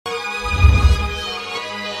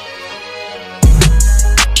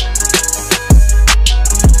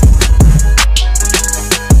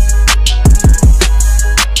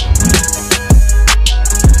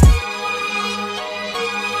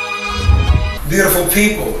Beautiful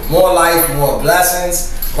people, more life, more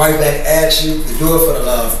blessings. Right back at you. We do it for the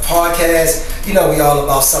love podcast. You know we all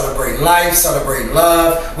about celebrating life, celebrating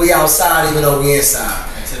love. We outside even though we inside.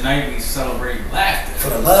 And tonight we celebrate laughter. For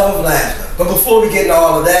the love of laughter. But before we get into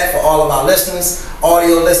all of that, for all of our listeners,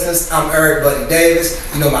 audio listeners, I'm Eric Buddy Davis.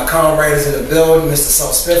 You know my comrade is in the building, Mr.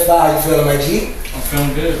 Soul Spitfire. You feeling my G? I'm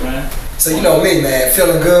feeling good, man. So you know me, man,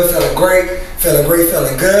 feeling good, feeling great,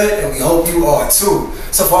 feeling good, and we hope you are too.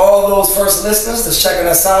 So for all those first listeners that's checking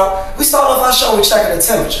us out, we start off our show with checking the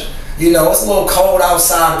temperature. You know, it's a little cold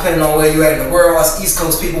outside depending on where you at in the world. Us East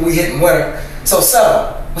Coast people, we hitting winter. So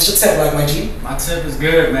Sal, what's your temp like, my G? My temp is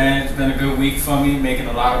good, man. It's been a good week for me, making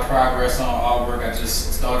a lot of progress on artwork. I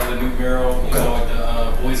just started a new mural, you know,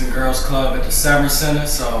 at the Boys and Girls Club at the Severance Center,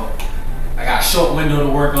 so I got a short window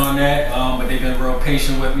to work on that, but they've been real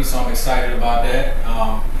patient with me, so I'm excited about that.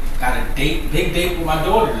 Got a big date with my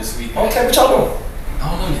daughter this weekend. Okay, what y'all doing? I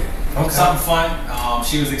don't know yet. Okay. Something fun.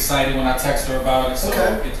 She was excited when I texted her about it, so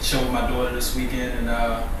get to chill with my daughter this weekend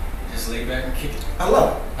and just lay back and kick it. I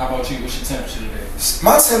love it. How about you? What's your temperature today?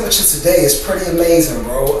 My temperature today is pretty amazing,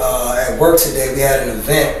 bro. At work today, we had an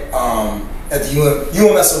event at the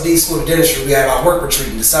UMSOD School of Dentistry. We had our work retreat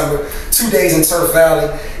in December, 2 days in Turf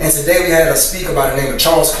Valley, and today we had a speaker by the name of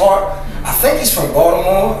Charles Clark. I think he's from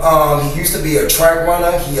Baltimore. He used to be a track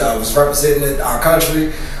runner. He was representing our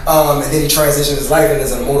country, and then he transitioned his life into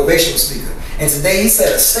as a motivational speaker. And today he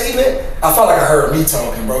said a statement. I felt like I heard me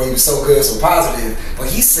talking, bro. He was so good, so positive. But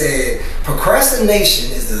he said,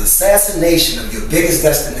 procrastination is the assassination of your biggest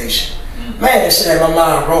destination. Man, that shit had my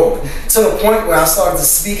mind rolling to the point where I started to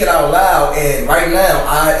speak it out loud, and right now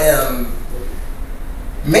I am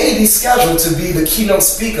maybe scheduled to be the keynote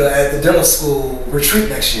speaker at the dental school retreat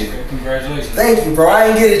next year. Congratulations. Thank you, bro. I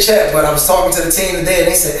didn't get a check, but I was talking to the team today, and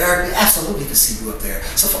they said, Eric, we absolutely can see you up there.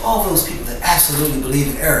 So for all those people that absolutely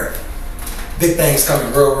believe in Eric, big things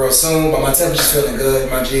coming real soon, but my temperature's feeling good,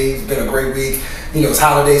 my G. It's been a great week. You know, it's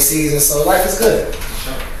holiday season, so life is good.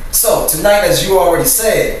 So tonight, as you already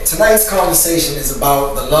said, tonight's conversation is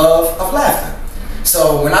about the love of laughter.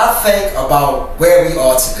 So when I think about where we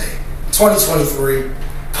are today, 2023,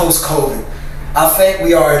 post-COVID, I think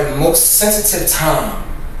we are in the most sensitive time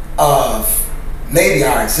of maybe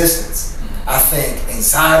our existence. I think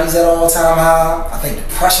anxiety's at all-time high. I think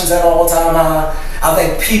depression's at all-time high. I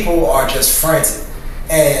think people are just frantic.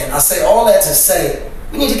 And I say all that to say,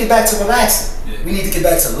 we need to get back to relaxing. We need to get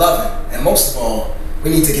back to loving. And most of all, we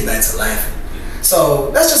need to get back to laughing. So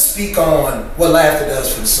let's just speak on what laughter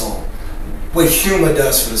does for the soul, what humor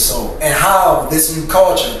does for the soul, and how this new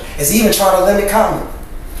culture is even trying to limit comedy.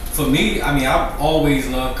 For me, I mean, I've always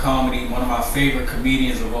loved comedy. One of my favorite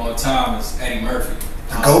comedians of all time is Eddie Murphy.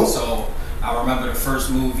 So I remember the first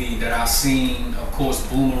movie that I seen, of course,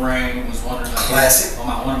 Boomerang was one of the classic. One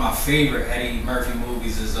of my favorite Eddie Murphy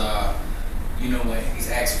movies is, you know what, he's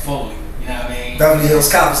Axel Foley. You know what I mean? Beverly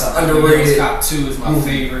Hills Cop is underrated. Beverly Hills Cop 2 is my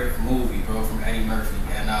favorite movie, bro, from Eddie Murphy.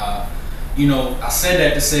 And, you know, I said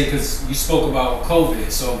that to say because you spoke about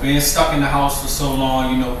COVID. So being stuck in the house for so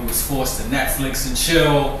long, you know, we was forced to Netflix and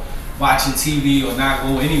chill, watching TV or not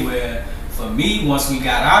go anywhere. For me, once we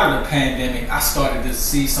got out of the pandemic, I started to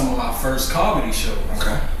see some of my first comedy shows.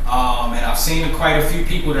 Okay. And I've seen quite a few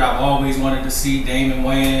people that I've always wanted to see, Damon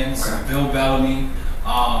Wayans, Bill Bellamy.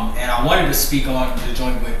 And I wanted to speak on the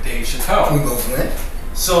joint with Dave Chappelle. We both went.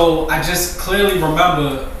 So I just clearly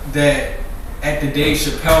remember that at the Dave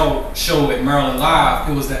Chappelle show at Maryland Live,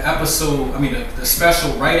 it was the episode, the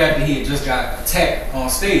special right after he had just got attacked on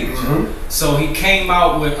stage. So he came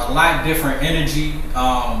out with a lot different energy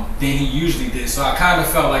than he usually did. So I kind of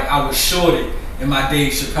felt like I was shorted in my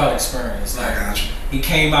Dave Chappelle experience. Like, I got you. He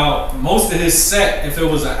came out, most of his set, if it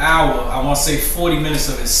was an hour, I want to say 40 minutes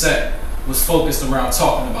of his set was focused around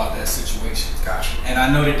talking about that situation. Gotcha. And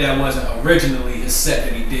I know that that wasn't originally his set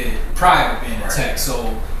that he did prior to being attacked.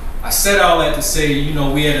 So I said all that to say, you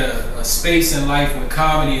know, we had a space in life where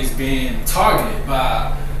comedy is being targeted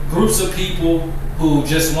by groups of people who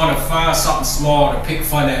just want to find something small to pick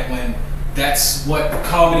fun at when that's what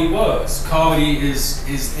comedy was. Comedy is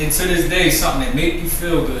and to this day, something that make you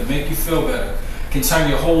feel good, make you feel better, can turn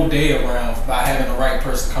your whole day around by having the right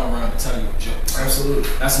person come around and tell you a joke. Absolutely.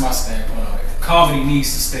 That's my standpoint on it. Comedy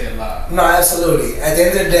needs to stay alive. No, absolutely. At the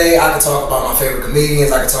end of the day, I could talk about my favorite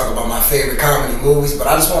comedians, I could talk about my favorite comedy movies, but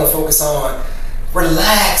I just want to focus on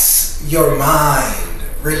relax your mind,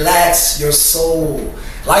 relax your soul.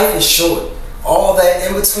 Life is short. All that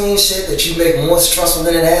in-between shit that you make more stressful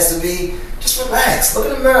than it has to be, just relax. Look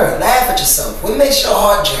in the mirror. Laugh at yourself. What makes your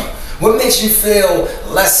heart jump? What makes you feel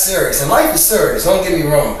less serious? And life is serious, don't get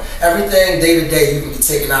me wrong. Everything day to day you can be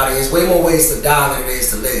taken out of. There's way more ways to die than there is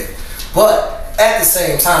to live. But at the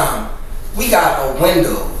same time, we got a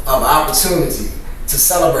window of opportunity to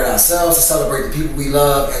celebrate ourselves, to celebrate the people we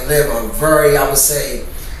love, and live a very, I would say,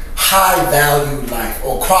 high value life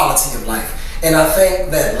or quality of life. And I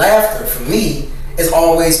think that laughter for me has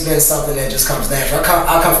always been something that just comes natural.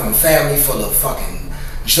 I come from a family full of fucking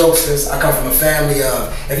jokesters. I come from a family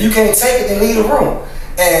of, if you can't take it, then leave the room.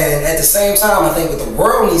 And at the same time, I think what the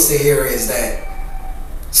world needs to hear is that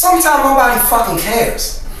sometimes nobody fucking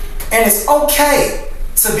cares. And it's okay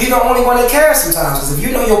to be the only one that cares sometimes. Because if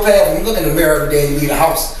you know your path, when you look in the mirror every day and you leave the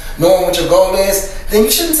house, knowing what your goal is, then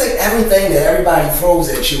you shouldn't take everything that everybody throws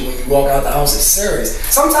at you when you walk out the house as serious.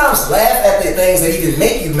 Sometimes laugh at the things that even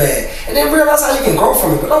make you mad, and then realize how you can grow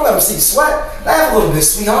from it. But don't let them see you sweat. Laugh a little bit,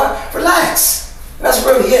 sweetheart. Relax. And that's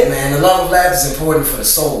really it, man. The love of laughter is important for the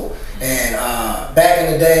soul. And back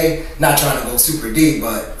in the day, not trying to go super deep,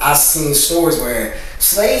 but I've seen stories where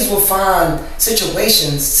slaves would find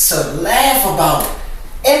situations to laugh about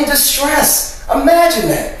in distress. Imagine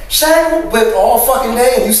that. Shackled, whipped all fucking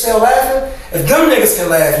day, and you still laughing? If them niggas can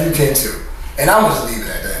laugh, you can too. And I'm just leave it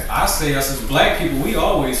at that. I say us as black people, we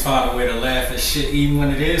always find a way to laugh at shit even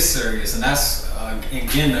when it is serious. And that's,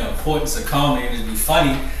 again, the importance of comedy. And it'd be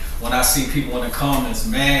funny when I see people in the comments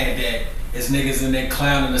mad that it's niggas in there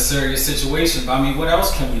clowning a serious situation. But I mean, what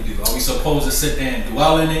else can we do? Are we supposed to sit there and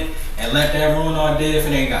dwell in it and let that ruin our day if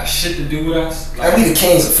it ain't got shit to do with us? Like, and we the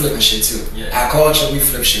kings of flipping shit too. Yeah. Our culture, we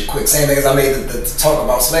flip shit quick. Same thing as I made the talk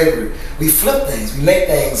about slavery. We flip things. We make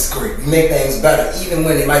things great. We make things better, even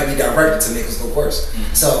when they might be directed to make us look worse.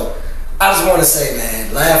 Mm-hmm. So I just want to say,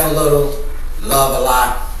 man, laugh a little, love a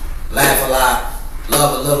lot, laugh a lot,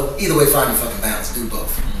 love a little. Either way, find your fucking balance. Do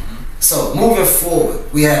both. Mm-hmm. So moving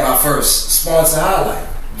forward, we have our first sponsor highlight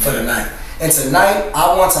for the night. And tonight,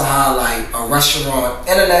 I want to highlight a restaurant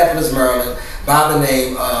in Annapolis, Maryland, by the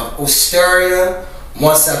name of Osteria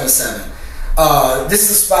 177. This is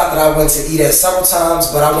a spot that I went to eat at several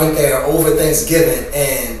times, but I went there over Thanksgiving,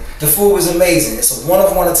 and the food was amazing. It's a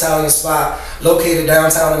one-of-one Italian spot located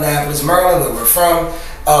downtown Annapolis, Maryland, where we're from.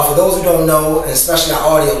 For those who don't know, and especially our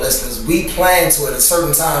audio listeners, we plan to, at a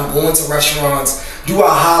certain time, go into restaurants, do our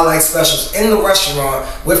highlight specials in the restaurant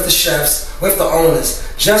with the chefs, with the owners,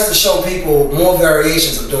 just to show people more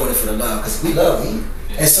variations of doing it for the love, because we love eating,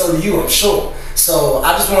 and so do you, I'm sure. So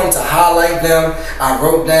I just wanted to highlight them. I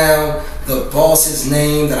wrote down the boss's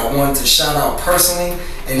name that I wanted to shout out personally,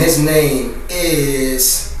 and his name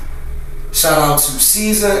is, shout out to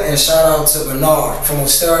Caesar and shout out to Bernard from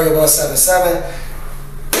Osteria 177.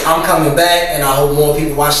 I'm coming back, and I hope more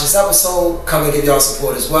people watch this episode. Come and give y'all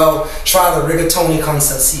support as well. Try the rigatoni con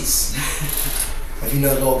salsicce, if you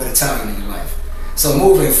know a little bit of Italian in your life. So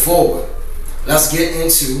moving forward, let's get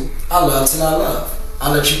into our Love to Not Love.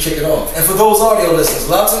 I'll let you kick it off. And for those audio listeners,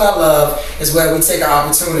 Love to Not Love is where we take an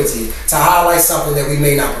opportunity to highlight something that we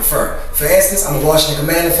may not prefer. For instance, I'm a Washington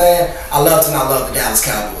Commander fan. I love to not love the Dallas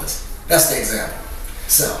Cowboys. That's the example.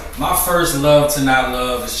 So my first Love to Not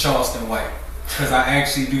Love is Charleston White. Because I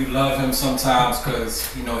actually do love him sometimes,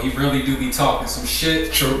 because, you know, he really do be talking some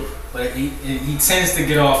shit. True. But he tends to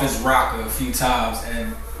get off his rocker a few times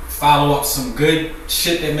and follow up some good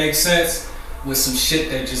shit that makes sense with some shit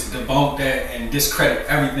that just debunk that and discredit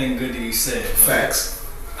everything good that he said. Facts.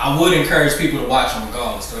 I would encourage people to watch him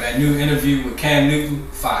regardless, though. That new interview with Cam Newton,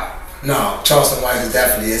 fire. No, Charleston White is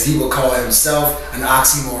definitely, as he would call himself, an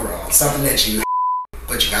oxymoron. Something that you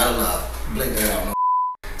but you gotta love. Blink that out.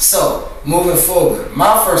 So, moving forward,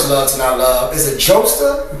 my first Love to Not Love is a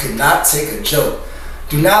jokester who cannot take a joke.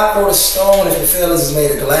 Do not throw the stone if your feelings is made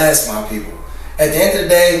of glass, my people. At the end of the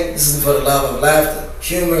day, this is for the love of laughter.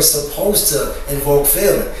 Humor is supposed to invoke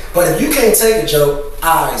feeling. But if you can't take a joke,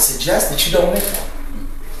 I suggest that you don't make one.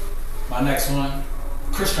 My next one,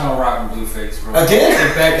 Christian Rock and Blueface, bro. Again?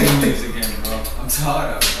 Get back in the music again, bro. I'm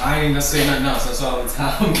tired of it. I ain't even gonna say nothing else. That's all the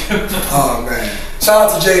time I'm giving. Oh, man.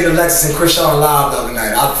 Shout out to Jade, Alexis, and Christian live the other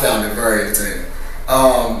night. I found it very entertaining.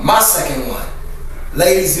 My second one.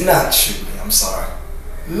 Ladies, do not shoot me. I'm sorry.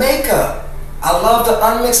 Makeup. I love the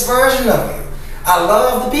unmixed version of you. I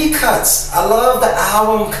love the beat cuts. I love the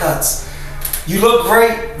album cuts. You look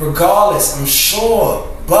great regardless, I'm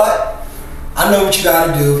sure. But I know what you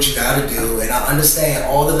gotta do, and I understand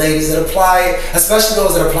all the ladies that apply it, especially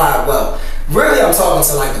those that apply it well. Really, I'm talking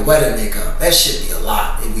to like the wedding makeup. That should be a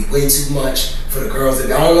lot. It'd be way too much for the girls. I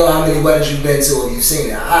don't know how many weddings you've been to or you've seen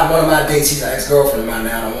it. One of my dates, she's an ex-girlfriend of mine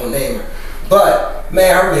now, I won't name her. But,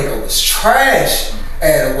 man, her makeup was trash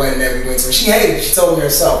at a wedding that we went to. She hated it, she told me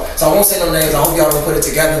herself. So I won't say no names, I hope y'all don't put it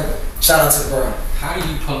together. Shout out to the girl. How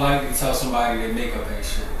do you politely tell somebody their makeup ain't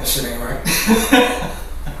shit? That shit ain't right.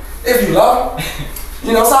 If you love them.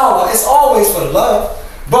 You know, it's always for the love.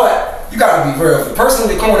 But you gotta be real. If the person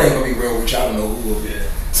in your corner ain't gonna be real with you, I don't know who will be.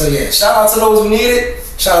 So yeah, shout out to those who need it.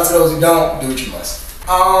 Shout out to those who don't. Do what you must.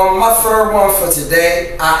 My third one for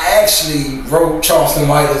today, I actually wrote Charleston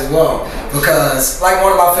White as well because, like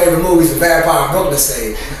one of my favorite movies, The Vampire in Brooklyn,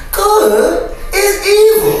 say, good is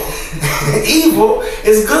evil. Evil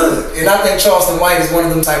is good. And I think Charleston White is one of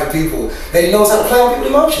them type of people that he knows how to play on people's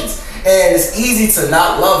emotions. And it's easy to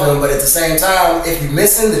not love him, but at the same time, if you're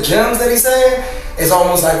missing the gems that he's saying, it's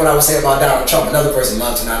almost like what I would say about Donald Trump. Another person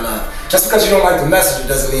loves and I love. Just because you don't like the message, it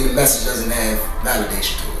doesn't mean the message doesn't have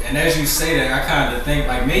validation to it. And as you say that, I kind of think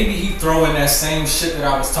like maybe he throwing that same shit that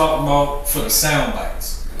I was talking about for the sound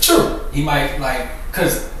bites. True. He might like,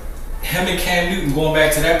 cause him and Cam Newton going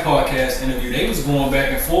back to that podcast interview, they was going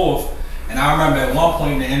back and forth. And I remember at one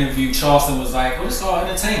point in the interview, Charleston was like, well, it's all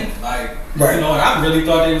entertainment. Like, right. You know, and I really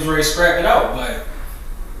thought they was ready to scrap it out. But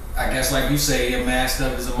I guess like you say, he masked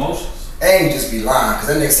up his emotions. And he just be lying, because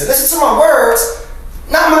that nigga said, listen to my words,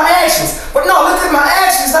 not my actions. But no, look at my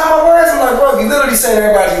actions, not my words. I'm like, bro, you literally saying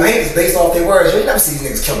everybody you hate is based off their words. You never see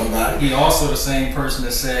these niggas kill nobody. He also the same person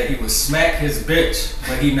that said he would smack his bitch,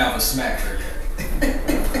 but he never smacked her yet.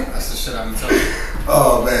 That's the shit I be telling you.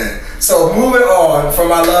 Oh man. So moving on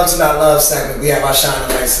from our love to not love segment, we have our Shine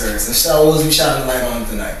the Light series. And so who's we shining the light on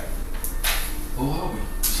tonight? Who are we?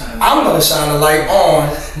 I'm gonna shine the light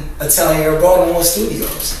on Italian Baltimore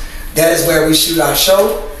Studios. That is where we shoot our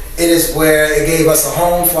show. It is where it gave us a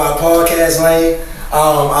home for our podcast lane.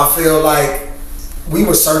 I feel like we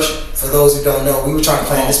were searching, for those who don't know, we were trying to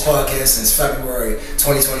plan this podcast since February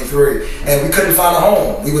 2023, and we couldn't find a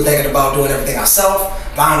home. We were thinking about doing everything ourselves,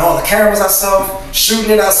 buying all the cameras ourselves,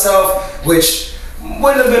 shooting it ourselves, which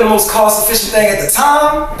wouldn't have been the most cost-efficient thing at the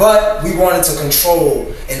time, but we wanted to control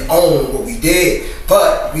and own what we did.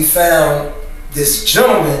 But we found this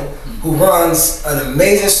gentleman who runs an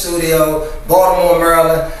amazing studio, Baltimore,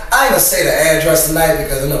 Maryland. I ain't gonna say the address tonight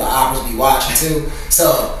because I know the operas be watching too.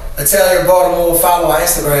 So, Italian Baltimore, follow our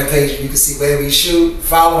Instagram page. You can see where we shoot.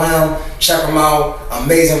 Follow him, check him out.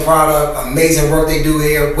 Amazing product, amazing work they do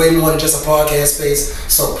here. Way more than just a podcast space.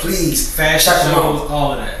 So please, fashion check them shows, out.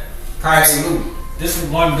 all of that. Absolutely. This is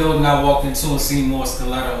one building I walked into and seen more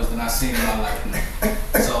stilettos than I've seen in my life.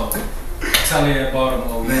 So, Italian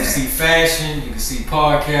Baltimore, you can see fashion, you can see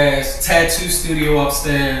podcasts, tattoo studio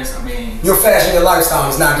upstairs. I mean, your fashion, your lifestyle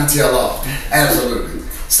is not detail off. Absolutely.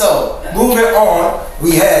 So, moving on,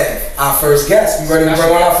 we have our first guest. We ready to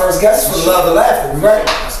bring on our first guest for the love of laughter. We ready?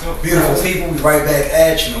 Let's go. Beautiful people, we right back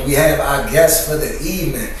at you. And we have our guest for the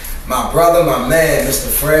evening. My brother, my man, Mr.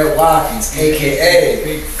 Fred Watkins, a.k.a.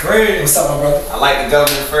 Big Fred. What's up, my brother? I like the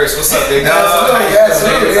government first. What's up, big dog?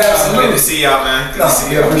 Absolutely. Good to see y'all, man. Good to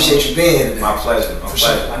see y'all. Appreciate you being here today. My pleasure. My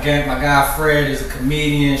pleasure. My guy Fred is a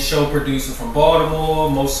comedian, show producer from Baltimore,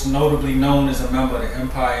 most notably known as a member of the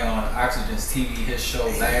Empire on Oxygen's TV hit show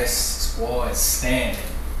Last Squad Standing.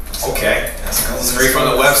 Okay, that's cool. Straight from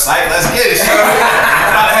the website. Let's get it, sure.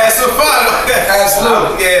 About to have some fun.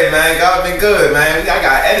 Absolutely. Yeah, man. God been good, man. I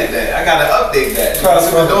gotta edit that. I gotta update that.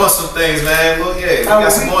 We've been doing some things, man. Look, yeah, we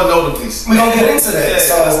got some more notables. We're gonna get into that. Yeah,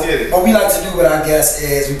 so let's get it. What we like to do with our guests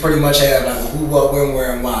is we pretty much have like a who, what, when,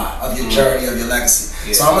 where, and why of your journey, of your legacy.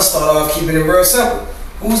 Yeah. So I'm gonna start off keeping it real simple.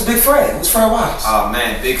 Who's Big Fred? Who's Fred Watkins? Oh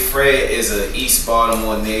man, Big Fred is an East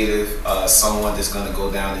Baltimore native, someone that's gonna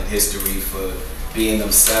go down in history for being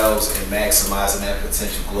themselves and maximizing that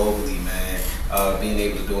potential globally, man. Being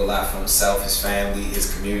able to do a lot for himself, his family, his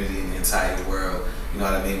community, and the entire world. You know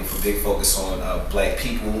what I mean? With a big focus on black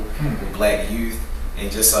people, with black youth,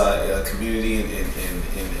 and just community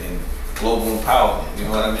and global empowerment. You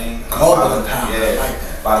know what I mean? Global empowerment. Yeah. I like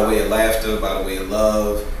that. By the way of laughter, by the way of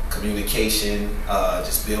love, communication,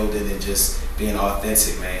 just building and just being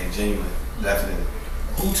authentic, man, genuine, definitely.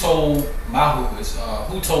 Who told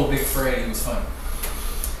Big Fred he was funny?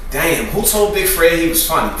 Damn, who told Big Fred he was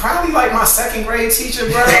funny? Probably like my second grade teacher,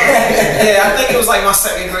 bro. Yeah, I think it was like my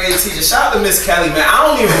second grade teacher. Shout out to Miss Kelly, man. I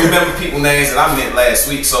don't even remember people's names that I met last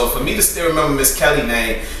week. So for me to still remember Miss Kelly's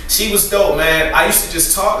name, she was dope, man. I used to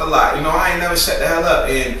just talk a lot. You know, I ain't never shut the hell up.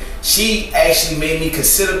 And she actually made me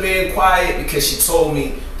consider being quiet because she told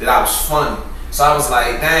me that I was funny. So I was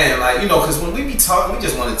like, damn, like, you know, because when we be talking, we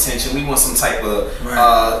just want attention. We want some type of,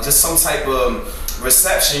 just some type of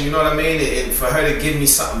reception, you know what I mean, and for her to give me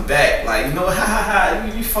something back, like, you know, ha ha ha,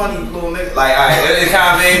 you funny little nigga, like, it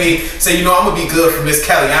kind of made me say, you know, I'm gonna be good for Miss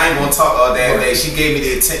Kelly. I ain't gonna talk all damn day. She gave me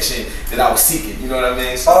the attention that I was seeking. You know what I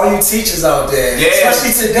mean? So, all you teachers out there,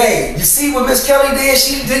 especially today, you see what Miss Kelly did?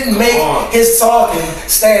 She didn't make his talking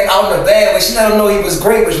stand out in a bad way. She let him know he was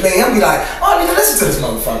great, which made him be like, oh, nigga, listen to this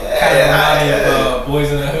motherfucker.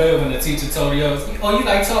 Boys in the Hood when the teacher told you, oh, you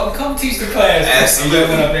like talking? Come teach the class. Absolutely.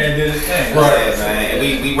 And you went up there and did his thing. Right, man. And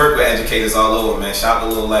we work with educators all over, man. Shout out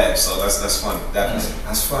to Lil Laughs. So that's funny. Definitely.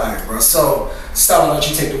 That's fire, bro. So, Stella, let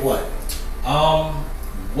you take the what?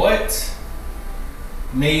 What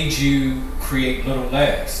made you create Lil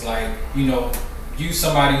Laughs? Like, you know, you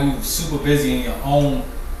somebody who's super busy in your own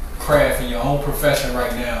craft, in your own profession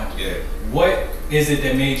right now. Yeah. What is it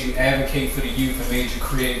that made you advocate for the youth and made you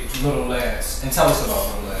create Lil Laughs? And tell us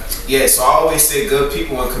about Lil Laughs. Yeah, so I always say good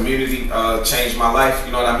people and community changed my life.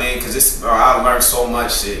 You know what I mean? Because I learned so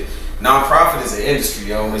much shit. Nonprofit is an industry,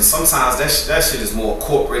 yo, and sometimes that shit is more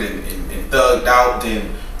corporate and thugged out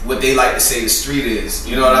than what they like to say the street is.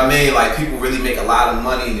 You know what I mean? Like, people really make a lot of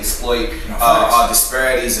money and exploit our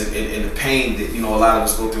disparities and the pain that, you know, a lot of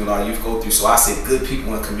us go through and our youth go through. So I say good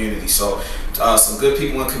people in community. So some good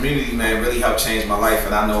people in community, man, really helped change my life.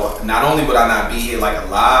 And I know not only would I not be here like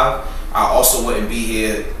alive, I also wouldn't be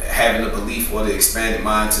here having the belief or the expanded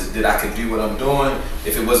mind that I could do what I'm doing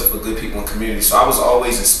if it wasn't for good people in community. So I was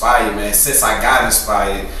always inspired, man. Since I got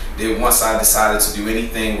inspired, that once I decided to do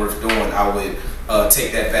anything worth doing, I would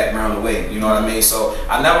take that background away, you know what I mean? So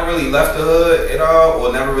I never really left the hood at all,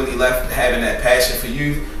 or never really left having that passion for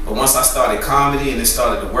youth. But once I started comedy and it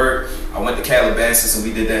started to work, I went to Calabasas and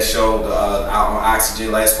we did that show out on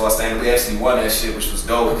Oxygen last fall stand. We actually won that shit, which was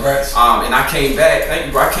dope. And I came back, thank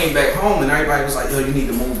you bro, I came back home and everybody was like, yo, you need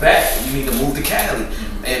to move back, you need to move to Cali.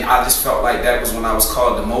 And I just felt like that was when I was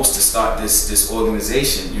called the most to start this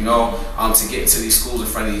organization, you know, to get into these schools in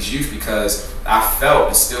front of these youth, because I felt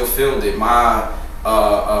and still feel that my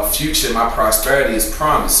future, my prosperity is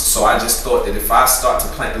promised. So I just thought that if I start to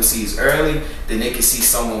plant them seeds early, then they can see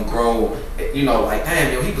someone grow, you know, like,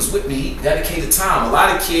 damn, yo, he was with me, he dedicated time. A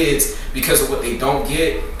lot of kids, because of what they don't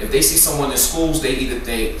get, if they see someone in schools, they either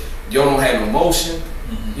think, yo, don't have no motion,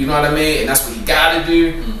 you know what I mean, and that's what he gotta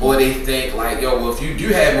do, or they think like, yo, well, if you do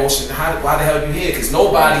have motion, why the hell you here? Because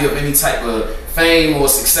nobody of any type of fame or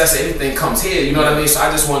success or anything comes here, you know what I mean? So I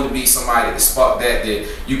just wanted to be somebody that sparked that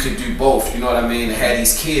you could do both, you know what I mean, and had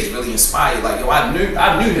these kids really inspired, like, yo, I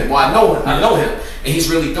knew him, well, I know him, and he's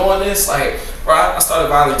really doing this. Like, bro, I started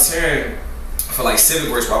volunteering for like civic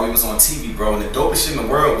works while we was on TV, bro, and the dopest shit in the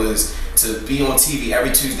world was to be on TV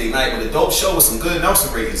every Tuesday night with a dope show with some good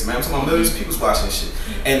Nelson ratings, man. I'm talking about millions of people's watching this shit,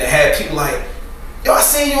 and to have people like, yo, I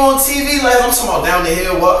seen you on TV last. I'm talking about down the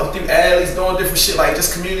hill, walking through alleys, doing different shit, like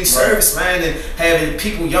just community service, man, and having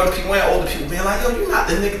people, young people and older people, being like, yo, you not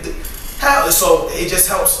the nigga. How? So it just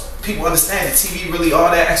helps people understand that TV really,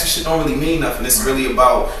 all that extra shit don't really mean nothing. It's really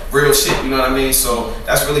about real shit, you know what I mean? So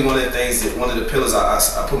that's really one of the things that, one of the pillars I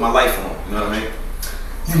put my life on, you know what I mean?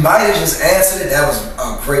 You might have just answered it. That was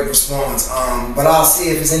a great response. But I'll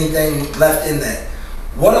see if there's anything left in that.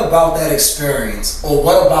 What about that experience, or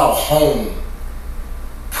what about home,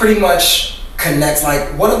 pretty much connects?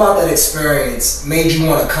 Like, what about that experience made you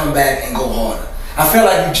want to come back and go harder? I feel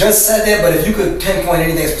like you just said that, but if you could pinpoint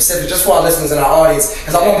anything specific, just for our listeners and our audience,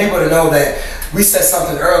 because I want people to know that we said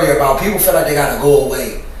something earlier about people feel like they got to go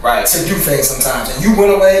away to do things sometimes. And you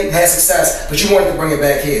went away, had success, but you wanted to bring it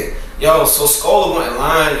back here. Yo, so Scola went in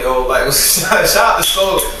line, yo, like, shout out to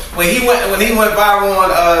Scola. When he went viral on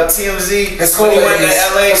TMZ, when he went to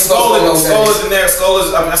LA, Scola's in there. Scola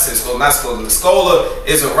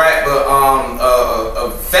is a rapper, a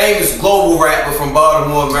famous global rapper from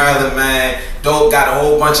Baltimore, Maryland, man. Dope, got a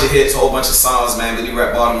whole bunch of hits, a whole bunch of songs, man, but he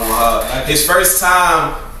rap Baltimore. His first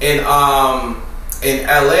time in LA,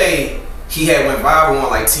 he had went viral on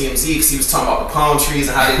like TMZ because he was talking about the palm trees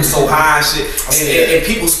and how they were so high and shit. And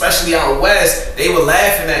people, especially out west, they were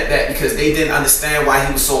laughing at that because they didn't understand why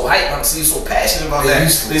he was so hyped, because he was so passionate about that.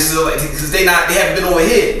 Because they haven't been over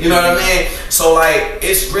here, you know what I mean? So like,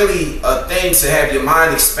 it's really a thing to have your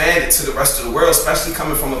mind expanded to the rest of the world, especially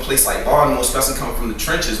coming from a place like Baltimore, especially coming from the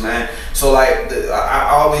trenches, man. So like,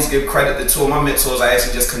 I always give credit to two of my mentors I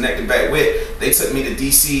actually just connected back with. They took me to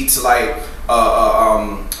DC to like a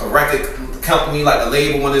record company, like a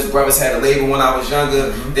label. One of his brothers had a label when I was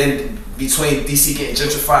younger. Then between DC getting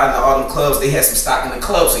gentrified and all them clubs, they had some stock in the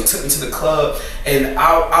club, so they took me to the club, and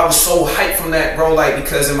I was so hyped from that, bro, like,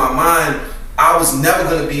 because in my mind, I was never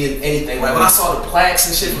gonna be in anything. Like when I saw the plaques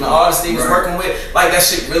and shit from the artists they was working with, like that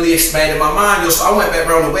shit really expanded my mind, yo. So I went back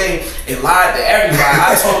around the way and lied to everybody.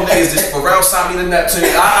 I told niggas this Pharrell signed me to Neptune.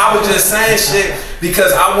 I was just saying shit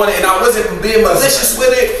because I wanted, and I wasn't being malicious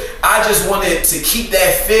with it. I just wanted to keep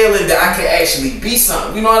that feeling that I could actually be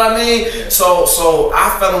something. You know what I mean? Yeah. So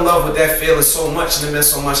I fell in love with that feeling so much, and it meant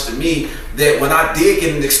so much to me that when I did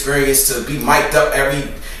get an experience to be mic'd up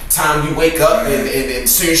every time you wake up, and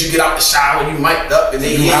as soon as you get out the shower, you mic'd up, and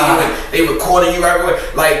they hear you, and they recording you everywhere.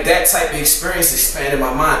 Like that type of experience expanded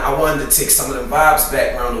my mind. I wanted to take some of the vibes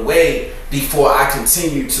back around the way before I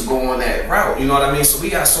continue to go on that route. You know what I mean? So we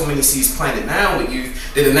got so many seeds planted now with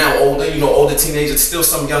youth that are now older, you know, older teenagers, still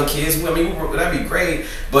some young kids. I mean, that'd be great,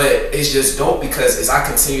 but it's just dope because as I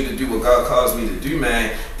continue to do what God calls me to do,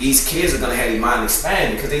 man, these kids are gonna have their mind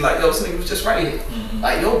expand because they like, yo, this nigga was just right here.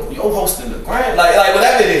 Like, yo hosting the grind, like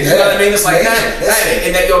whatever it is. You know what I mean? It's like that,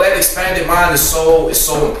 and that expanded mind is so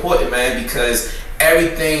important, man, because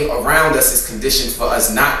everything around us is conditioned for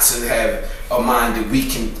us not to have a mind that we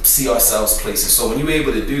can see ourselves places. So when you're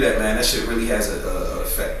able to do that, man, that shit really has an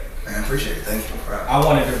effect. Man, I appreciate it. Thank you. I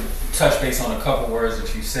wanted to touch base on a couple words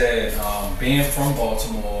that you said. Being from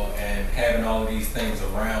Baltimore and having all of these things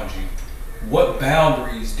around you, what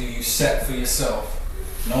boundaries do you set for yourself?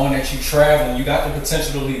 Knowing that you travel and you got the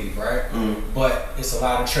potential to leave, right? But it's a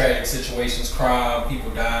lot of tragic situations, crime,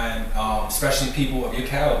 people dying, especially people of your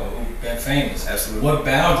caliber who've been famous. Absolutely. What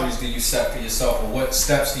boundaries do you set for yourself, or what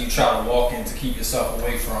steps do you try to walk in to keep yourself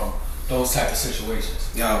away from those type of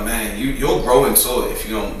situations? Yo, man, you'll grow into it if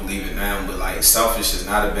you don't believe it now, but like selfish is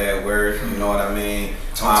not a bad word, you know what I mean?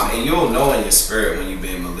 And you'll know in your spirit when you're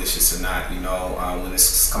being malicious or not, you know, when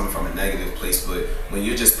it's coming from a negative place, but when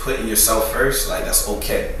you're just putting yourself first, like that's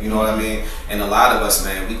okay, you know what I mean? And a lot of us,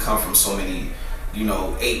 man, we come from so many, you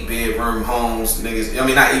know, 8-bedroom homes, niggas. I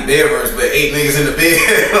mean, not 8 bedrooms, but 8 niggas in the bed.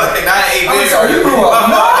 Like, not 8 bedrooms. You grew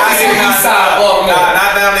up not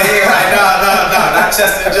down the hill. Like, not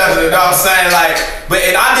Chester and Jefferson. You know what I'm saying? Like,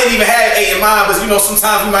 and I didn't even have 8 in mine, but you know,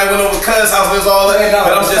 sometimes we might went over cuz house, there's all that.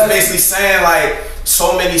 But I'm just basically saying, like,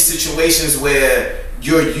 so many situations where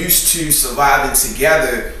you're used to surviving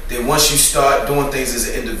together, that once you start doing things as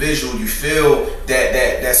an individual, you feel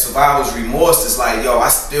that survivor's remorse is like, yo, I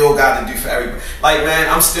still got to do for everybody. Like, man,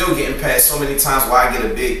 I'm still getting past so many times where I get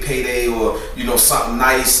a big payday or, you know, something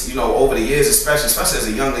nice, you know, over the years, especially as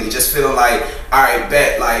a young nigga, just feeling like, all right,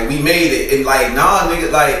 bet, like, we made it. And like, nah,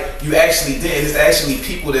 nigga, like, you actually did. It's actually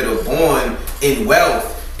people that are born in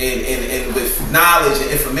wealth and with knowledge and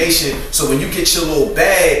information. So when you get your little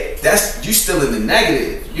bag, that's you still in the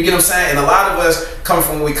negative. You get what I'm saying? And a lot of us come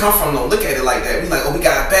from where we come from, don't look at it like that. We like, oh, we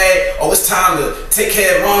got a bag. Oh, it's time to take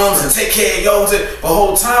care of moms and take care of yo's. But the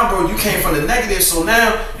whole time, bro, you came from the negative. So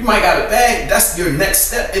now you might got a bag. That's your next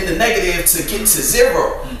step in the negative to get to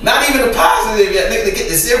zero. Not even the positive yet, nigga, to get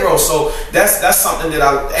to zero. So that's something that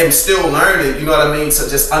I am still learning. You know what I mean? To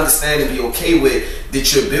just understand and be okay with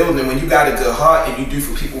that you're building. And when you got a good heart and you do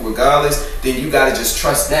for people regardless, then you gotta just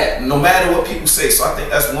trust that, no matter what people say. So I think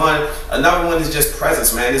that's one. Another one is just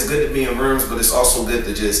presence, man. It's good to be in rooms, but it's also good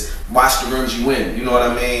to just watch the rooms you win. You know what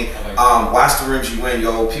I mean? Watch the rooms you win,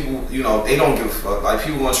 yo. People, you know, they don't give a fuck. Like,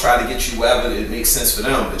 people gonna try to get you wherever it makes sense for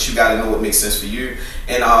them, but you gotta know what makes sense for you.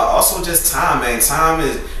 And also just time, man. Time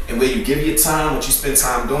is, and where you give your time, what you spend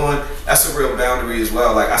time doing, that's a real boundary as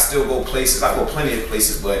well. Like, I still go places. I go plenty of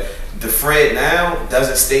places, but the Fred now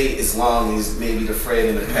doesn't stay as long as maybe the Fred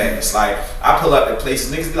in the past. Like, I pull up at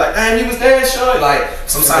places, niggas be like, damn, you was there, sure. Like,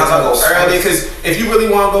 sometimes I go early, because if you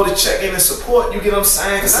really want to go to check in and support, you get what I'm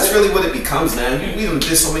saying? Because that's really what it becomes now. We done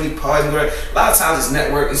did so many parties. A lot of times it's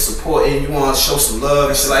networking, supporting, you want to show some love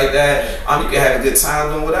and shit like that. You can have a good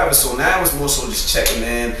time doing whatever. So now it's more so just checking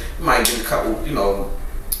in. You might get a couple, you know,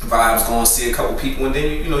 vibes, going to see a couple people, and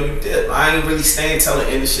then you dip. I ain't really staying telling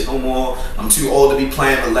any shit no more. I'm too old to be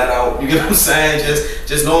playing the let out. You get what I'm saying?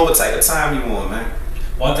 Just knowing what type of time you want, man.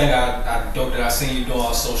 One thing dope that I seen you do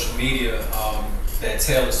on social media that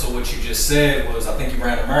tailors to what you just said was, I think you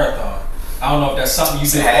ran a marathon. I don't know if that's something you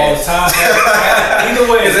do all the time. Either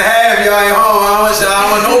way, it's a half. Y'all ain't home. I don't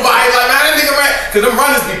want nobody like, man, that nigga ran. Cause them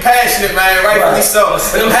runners be passionate, man, rightfully so.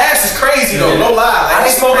 But them halves is crazy though, no lie. I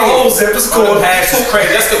ain't smoking a whole zip. It's cool. Them halves is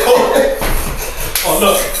crazy. That's the cool. Oh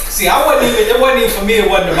look, see, it wasn't even for me. It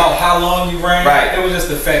wasn't about how long you ran. Right. It was just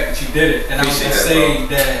the fact that you did it. And I was gonna say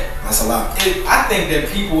that that's a lot. I think that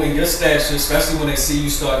people in your stature, especially when they see you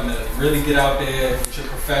starting to really get out there with your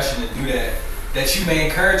profession and do that you may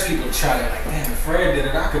encourage people to try that. Like, damn, if Fred did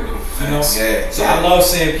it, I could do it. You know? Yeah. So I love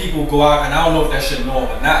seeing people go out, and I don't know if that's your norm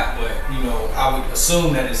or not, but you know, I would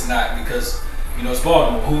assume that it's not, because You know, it's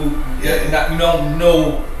Baltimore. You don't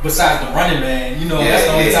know besides the running man. You know, that's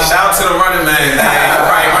the only time. Shout out to the running man. You're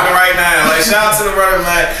probably running right now. Like, shout out to the running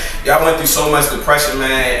man. Y'all went through so much depression,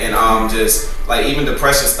 man, and just like even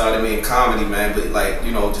depression started me in comedy, man. But like,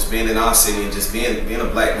 you know, just being in our city and just being a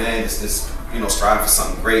black man, just you know, striving for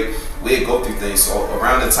something great. We'd go through things. So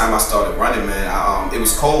around the time I started running, man, it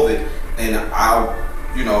was COVID, and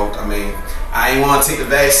I ain't want to take the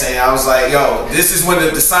vaccine. I was like, yo, this is when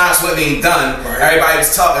the science wasn't even done. Right. Everybody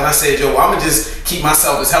was talking. I said, yo, well, I'm going to just keep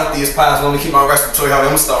myself as healthy as possible. I'm going to keep my respiratory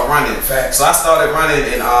healthy. I'm going to start running. Facts. So I started running,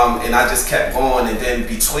 and I just kept going. And then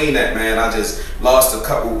between that, man, I just lost a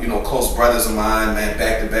couple, you know, close brothers of mine, man,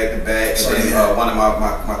 back to back to back. And then one of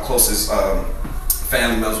my closest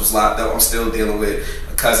family members was locked up. I'm still dealing with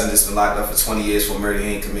a cousin that's been locked up for 20 years for murder he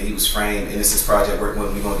ain't committed. He was framed. Innocence Project working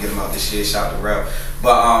with him. We're going to get him out this year. Shout out to Ralph.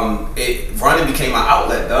 But running became my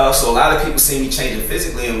outlet, dog. So a lot of people see me changing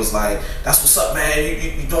physically and was like, that's what's up, man.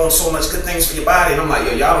 You doing so much good things for your body. And I'm like,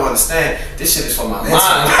 yo, y'all don't understand. This shit is for my mind.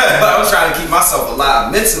 I was trying to keep myself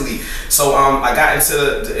alive mentally. So I got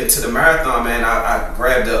into the marathon, man. I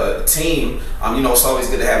grabbed a team. You know, it's always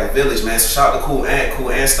good to have a village, man. So shout out to Cool Ant. Cool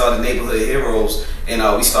Ant started Neighborhood Heroes. And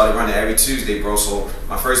we started running every Tuesday, bro. So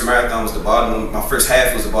my first marathon was my first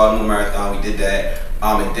half was the Baltimore Marathon. We did that.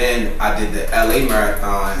 And then I did the LA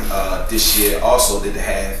Marathon this year, also did the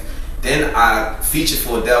half. Then I featured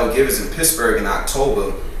for Adele Givers in Pittsburgh in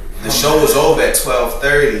October. The show was over at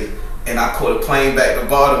 12:30, and I caught a plane back to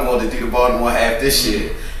Baltimore to do the Baltimore half this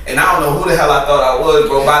year. And I don't know who the hell I thought I was,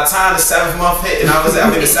 bro. By the time the 7th month hit and I was at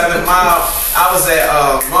the 7th mile, I was at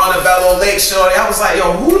Montebello Lake Shore. I was like,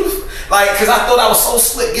 yo, who the cause I thought I was so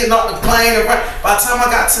slick getting off the plane. And by the time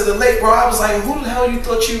I got to the lake, bro, I was like, who the hell you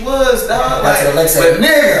thought you was, dog? Like, the lake said,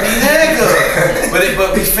 nigga.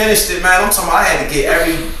 But we finished it, man. I'm talking about I had to get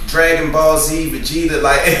every Dragon Ball Z, Vegeta,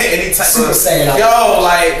 like any type Super of Saiyan. Yo,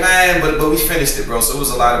 like, man, but we finished it, bro. So it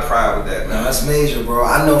was a lot of pride with that, man. No, that's major, bro.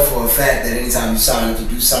 I know for a fact that anytime you sign up to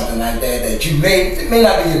do something like that, that you it may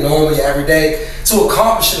not be your normal, your everyday, to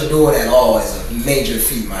accomplish it or do it at all is a major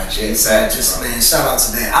feat, my J. So man, shout out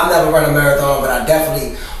to that. I've never run a marathon, but I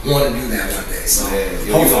definitely want to do that one day. So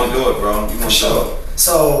you gonna do it, bro. You gonna sure.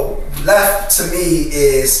 So left to me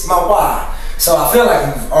is my why. So I feel like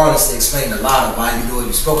you've honestly explained a lot of why you do it.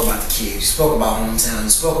 You spoke about the kids, you spoke about hometown, you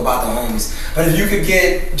spoke about the homies. But if you could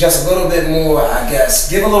get just a little bit more, I guess,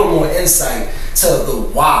 give a little more insight to the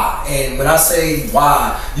why. And when I say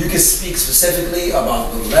why, you can speak specifically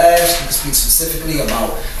about Lil Laughs, you can speak specifically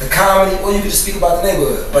about the comedy, or you can just speak about the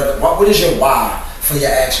neighborhood. But what is your why for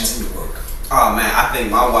your actions and your work? Oh man, I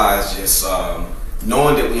think my why is just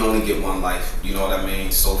knowing that we only get one life, you know what I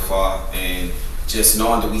mean, so far, and just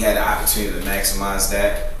knowing that we had the opportunity to maximize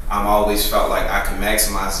that. I've always felt like I can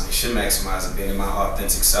maximize it and should maximize it, being my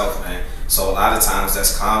authentic self, man. So a lot of times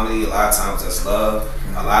that's comedy, a lot of times that's love,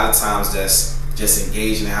 a lot of times that's just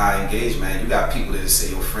engaging in how I engage, man. You got people that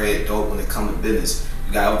say, yo, Fred dope when it comes to business.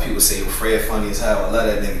 You got other people that say, yo, Fred funny as hell, I love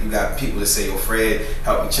that nigga. You got people that say, yo, Fred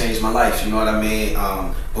helped me change my life, you know what I mean?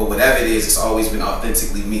 But whatever it is, it's always been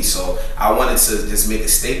authentically me. So I wanted to just make a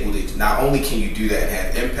staple that not only can you do that and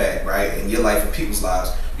have impact, right, in your life and people's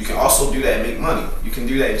lives, you can also do that and make money. You can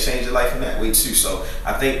do that and change your life in that way too. So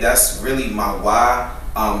I think that's really my why,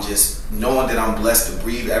 just knowing that I'm blessed to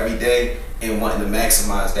breathe every day and wanting to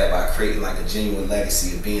maximize that by creating like a genuine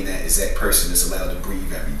legacy of being that exact person that's allowed to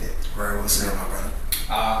breathe every day. Very well said, my brother.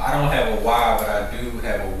 I don't have a why, but I do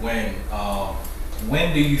have a when.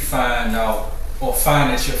 When do you find out or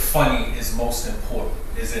find that your funny is most important?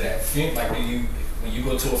 Is it at like when you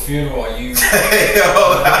go to a funeral, are you the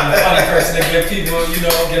funny person that get people, you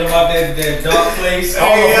know, get them out that dark place?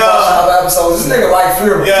 Episodes. This nigga like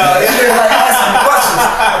funerals. This nigga like asking questions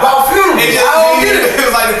about funerals. I don't get it. It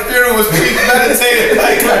was like the funeral was premeditated.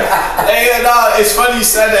 It's funny you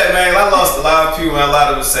said that, man. I lost a lot of people, and a lot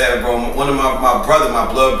of them sad, bro. One of my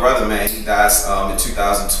blood brother, man, he died in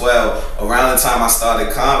 2012. Around the time I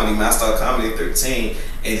started comedy, man, I started comedy at 13.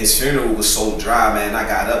 And his funeral was so dry, man. I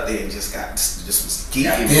got up there and just was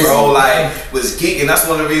geeking, bro. Like, was geeking. That's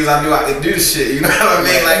one of the reasons I knew I could do this shit. You know what I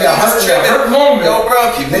mean? Like, yo,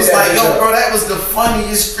 bro, people was like, yo, bro, that was the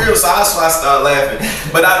funniest funeral. So that's why I started laughing.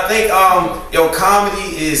 But I think,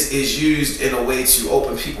 comedy is used in a way to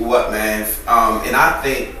open people up, man. And I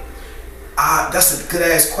think that's a good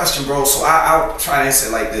ass question, bro. So I'll try to answer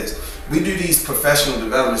it like this. We do these professional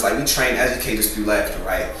developments, like we train educators through laughter,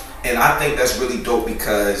 right? And I think that's really dope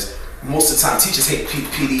because most of the time teachers hate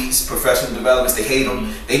PDs, professional developments, they hate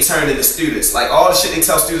them. They turn into students. Like all the shit they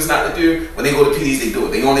tell students not to do, when they go to PDs, they do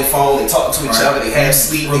it. They on their phone, they talking to each other, they half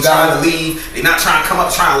sleep, they trying to leave, they not trying to come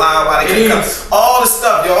up, trying to lie while they can come. All this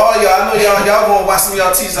stuff, yo. All y'all, I know y'all gonna watch some of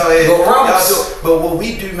y'all teachers out here. Go Y'all Ramos. do, but what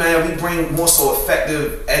we do, man, we bring more so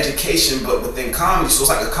effective education, but within comedy. So it's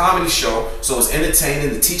like a comedy show. So it's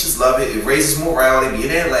entertaining. The teachers love it. It raises morale. They be in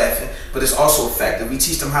there laughing. But it's also effective. We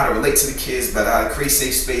teach them how to relate to the kids, but how to create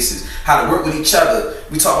safe spaces, how to work with each other.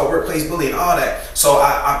 We talk about workplace bullying, all that. So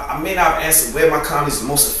I may not have answered where my comedy is the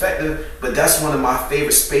most effective, but that's one of my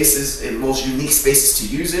favorite spaces and most unique spaces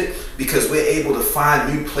to use it, because we're able to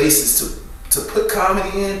find new places to put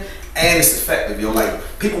comedy in, and it's effective, yo. Like,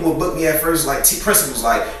 people would book me at first, like, principals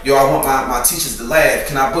like, yo, I want my teachers to laugh,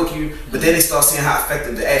 can I book you? But then they start seeing how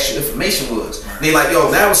effective the actual information was. And they like, yo,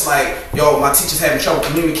 now it's like, yo, my teacher's having trouble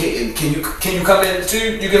communicating, can you come in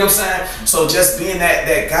too? You get what I'm saying? So just being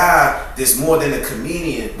that guy that's more than a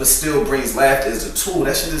comedian, but still brings laughter as a tool,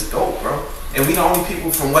 that shit is dope, bro. And we the only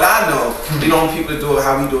people, from what I know, we the only people that do it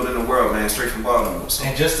how we do it in the world, man, straight from Baltimore. So.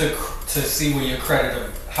 And just to see where your credit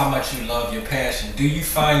of how much you love your passion, do you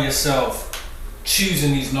find yourself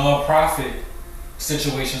choosing these non-profit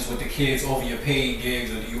situations with the kids over your paid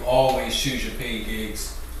gigs, or do you always choose your paid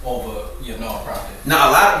gigs over your non-profit?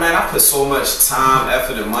 Now, I put so much time,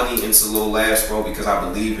 effort, and money into Lil Laughs, bro, because I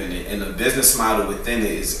believe in it, and the business model within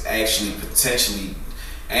it is actually potentially,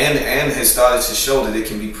 and has started to show that it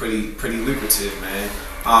can be pretty lucrative, man.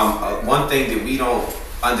 One thing that we don't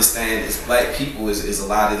understand as black people is a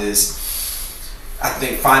lot of this, I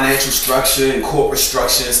think, financial structure and corporate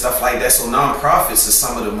structure and stuff like that. So nonprofits are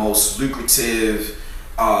some of the most lucrative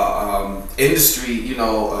industry,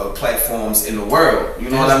 platforms in the world. You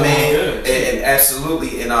know what I mean? And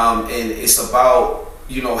absolutely, and it's about,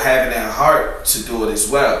 having that heart to do it as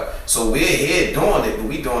well. So we're here doing it, but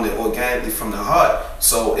we're doing it organically from the heart.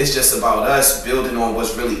 So it's just about us building on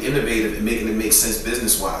what's really innovative and making it make sense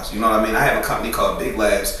business-wise. You know what I mean? I have a company called Big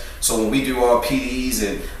Labs. So when we do our PDs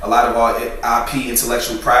and a lot of our IP,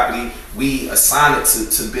 intellectual property, we assign it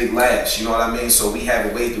to Big Labs. You know what I mean? So we have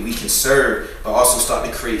a way that we can serve, but also start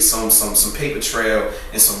to create some paper trail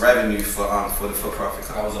and some revenue for the for-profit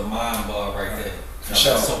company. That was a mind bug right there.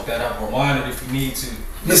 Sure. Soak that up. Rewind it if you need to.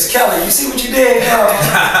 Mr. Kelly, you see what you did, girl?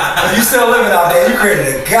 You still living out there. You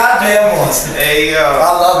created a goddamn monster. Hey, yo.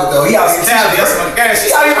 I love it, though. He out here Tally, that's my girl.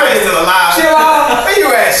 She's still alive. She alive? Where you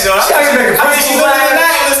at, Sean? She out here making She living in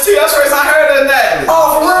Annapolis, too. That's the first I heard of Annapolis.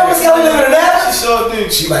 Oh, for real? Miss Kelly living in Annapolis? She sure do.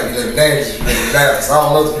 She might be living in Annapolis. I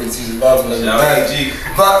don't know the pretty teachers about living in Annapolis. G.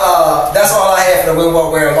 But that's all I have for the When,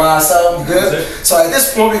 What, Where, and Why. So, good? So at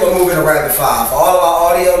this point, we're going to move into rapid fire. For all of our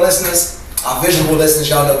audio listeners, our visual listeners,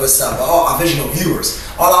 y'all know what's up. Our visual viewers,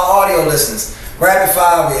 all our audio listeners, rapid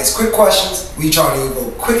fire, we ask quick questions. We try to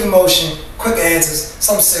evoke quick emotion, quick answers,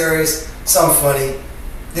 some serious, some funny.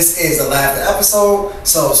 This is a laughter episode.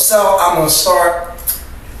 So I'm going to start.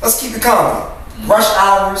 Let's keep it comedy. Rush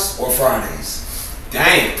hours or Fridays?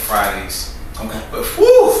 Dang, Fridays. Okay. But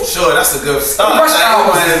whew, for sure, that's a good start. Rush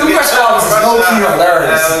hours is low-key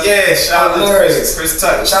hilarious. Hell yeah, shout out to Chris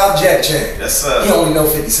Tucker. Shout out to Jack Chan. Yes, sir. He only know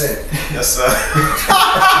 50 Cent. Yes, sir.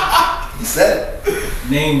 He said it.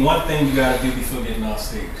 Name one thing you gotta do before getting off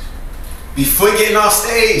stage. Before getting off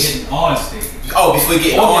stage? Getting on stage. Oh, before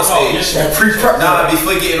getting on stage. That pre-prep. Nah,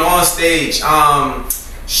 before getting on stage,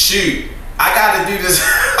 shoot. I gotta do this.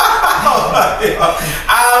 I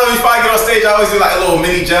don't know, before I get on stage, I always do like a little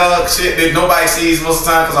mini jog shit that nobody sees most of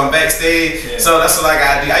the time because I'm backstage. Yeah. So that's what I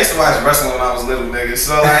gotta do. I used to watch wrestling when I was little, nigga.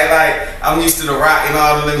 So like I'm used to The Rock and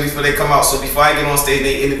all the niggas before they come out. So before I get on stage,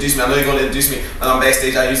 they introduce me. I know you're gonna introduce me. When I'm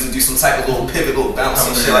backstage, I usually do some type of little pivot, little bounce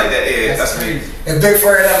and shit like that. Yeah, that's crazy. If Big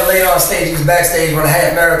Fred ever laid on stage, he was backstage running a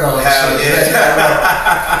half marathon. Hell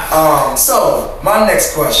yeah. So my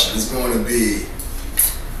next question is going to be,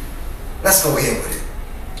 let's go ahead with it.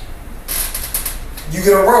 You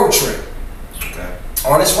get a road trip. Okay.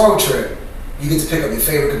 On this road trip, you get to pick up your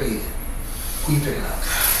favorite comedian. Who you picking up?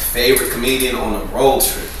 Favorite comedian on a road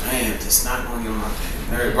trip. Man, that's not going to get on my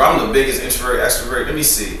thing. Nerd, bro, I'm the biggest introvert, extrovert. Let me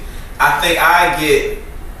see. I think I get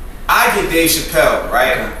Dave Chappelle,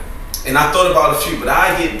 right? Okay. And I thought about a few, but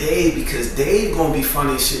I get Dave because Dave gonna be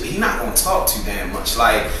funny as shit. He not gonna talk too damn much.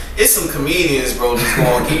 Like, it's some comedians, bro, that's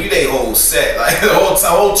gonna give you their whole set. Like, the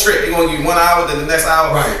whole trip, they gonna give you 1 hour, then the next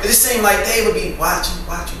hour. Right. It just seemed like Dave would be watching.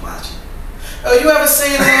 Oh, you ever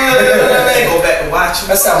seen go back and watch him.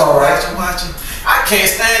 That sounds alright. Watching. I can't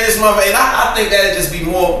stand this mother, and I think that'd just be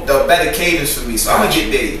more the better cadence for me. So I'm gonna get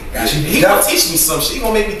Dave. He gonna teach me some shit. He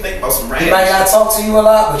gonna make me think about some random. He might not talk to you a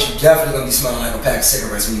lot, but you definitely gonna be smelling like a pack of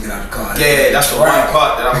cigarettes when you get out of the car. Yeah, that's the one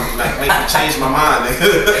part that I'm like make me change my mind.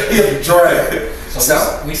 He'll drag. So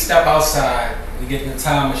we step outside. We get in the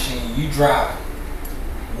time machine. You drive.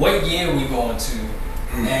 What year we going to?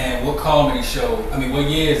 And what comedy show? I mean, what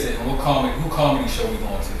year is it? And who comedy show we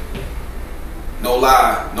going to? No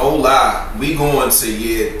lie, no lie. We going to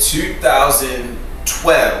year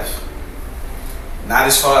 2012. Not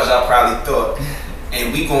as far as y'all probably thought.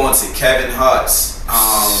 And we going to Kevin Hart's.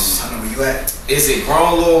 I know where you at. Is it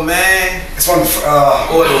Grown Little Man? It's one.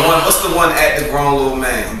 Or the one? What's the one at the Grown Little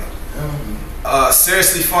Man?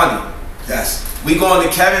 Seriously Funny. Yes. We going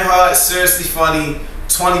to Kevin Hart's Seriously Funny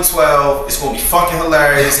 2012. It's gonna be fucking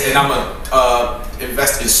hilarious, and I'm gonna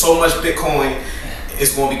invest in so much Bitcoin.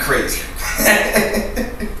 It's gonna be crazy.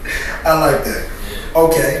 I like that.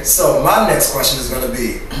 Okay, so my next question is gonna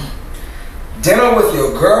be dinner with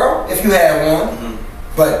your girl, if you had one,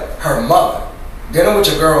 but her mother. Dinner with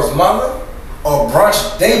your girl's mother, or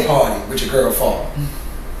brunch day party with your girl father?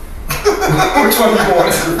 Which one you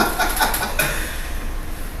going to?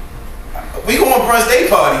 We going brunch day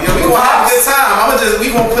party, yo. We gonna have a good time. We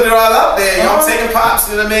gonna put it all out there. Yo, I'm taking Pops,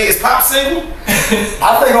 you know what I mean? Is Pops single?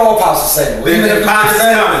 I think all Pops are single. Pops is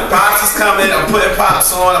coming. Pops is coming. I'm putting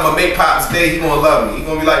Pops on. I'm gonna make Pops day. He gonna love me. He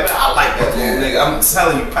gonna be like, man, I like that little nigga. I'm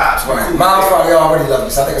telling you, Pops. Right. Mom's probably already love you,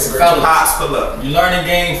 so I think it's a great choice. Pops, pull up. You learn a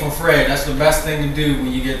game from Fred. That's the best thing to do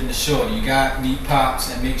when you get in the short. You got to meet Pops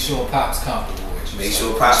and make sure Pops comfortable with you. Make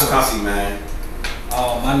sure Pops comfy, man.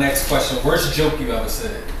 My next question: worst joke you ever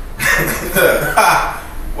said?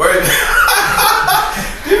 Word.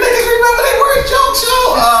 You niggas remember that worst joke, yo?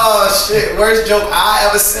 Oh shit, worst joke I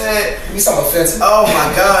ever said. Give me something offensive. Oh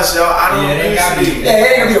my gosh, yo, I don't it ain't usually. Yeah, it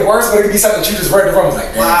ain't gonna be the worst, but it could be something that you just read the room was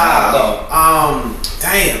like, wow.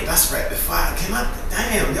 Damn, that's rapid fire. Can I?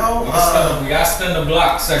 Damn, yo. We gotta spin the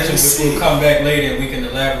block section, which we'll come back later and we can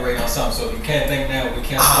elaborate on something. So if you can't think now, we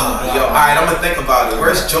can't spin the block. Yo, all right, I'm gonna think about it.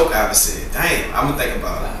 Worst joke I ever said. Damn, I'm gonna think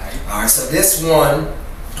about it. All right, so this one,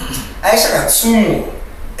 actually I got two more,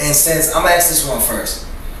 and since I'm gonna ask this one first.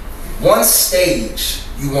 One stage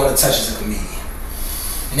you want to touch as a comedian,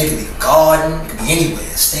 and it could be a garden, it could be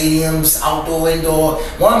anywhere, stadiums, outdoor, indoor.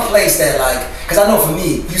 One place that because I know for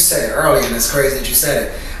me, you said it earlier, and it's crazy that you said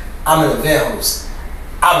it. I'm an event host.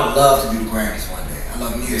 I would love to do the Grammys one day. I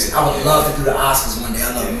love music. I would love to do the Oscars one day.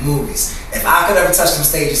 I love movies. If I could ever touch them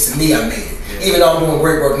stages, to me, I made it. Even though I'm doing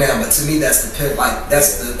great work now, but to me, that's the pit.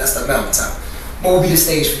 That's the mountaintop. What would be the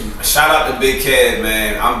stage for you? Shout out to Big Kev,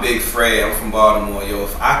 man. I'm Big Fred. I'm from Baltimore, yo.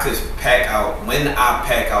 If I could pack out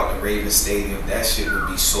the Ravens Stadium, that shit would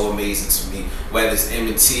be so amazing to me. Whether it's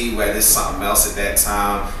M&T, whether it's something else at that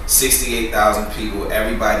time, 68,000 people,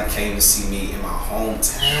 everybody came to see me in my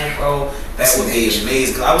hometown, bro. That would be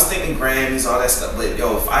amazing. Cause I was thinking Grammys, all that stuff, but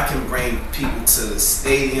yo, if I can bring people to the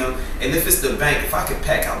stadium, and if it's the bank, if I could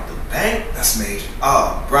pack out the bank, that's major.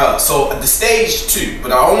 Oh, bro. So the stage too,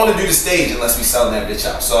 but I don't want to do the stage unless we selling that bitch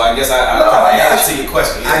out. So I guess I answer your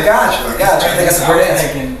question. I got you. I think that's a great answer.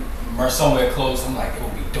 Thinking somewhere close, I'm like, it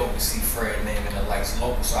would be dope to see Fred naming the lights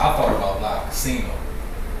local. So I thought about Live Casino.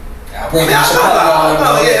 Yeah,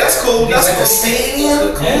 that's cool. That's at the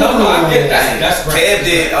stadium. Yeah, no, I get that. That's Kev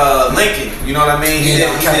did Lincoln. You know what I mean? He did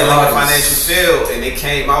Lincoln Financial Field, and it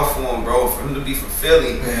came out for him, bro. For him to be from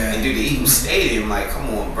Philly and do the Eagles Stadium, like, come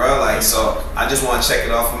on, bro. Like, so I just want to check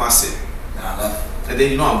it off for my city. I love it. And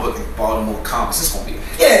then I'm booking Baltimore Comics. It's gonna be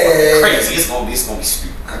crazy. It's gonna be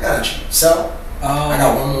stupid. I got you. So I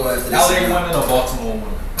got one more after this. LA women or Baltimore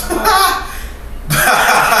women?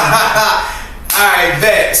 Alright,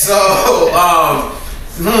 bet. So, alright,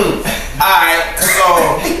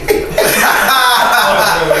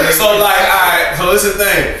 so this is the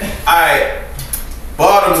thing. Alright,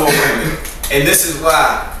 Baltimore women. And this is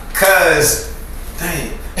why. Cause,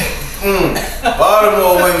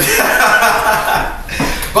 Baltimore women.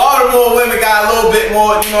 Baltimore women got a little bit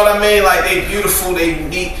more, you know what I mean? Like, they beautiful, they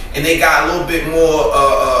unique, and they got a little bit more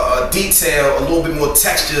detail, a little bit more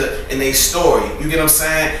texture in their story. You get what I'm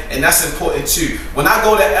saying? And that's important too. When I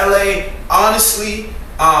go to LA, honestly,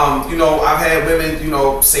 you know, I've had women, you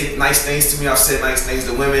know, say nice things to me. I've said nice things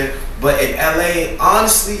to women. But in LA,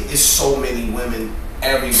 honestly, it's so many women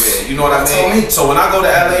everywhere. You know what I mean? So when I go to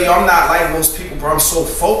LA, I'm not like most people, bro. I'm so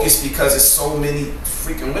focused because it's so many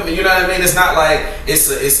freaking women. You know what I mean? It's not like it's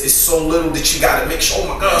so little that you gotta make sure. Oh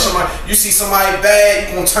my God, you see somebody bad,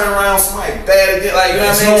 you gonna turn around somebody bad again. Like, you know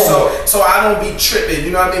what I mean? So I don't be tripping. You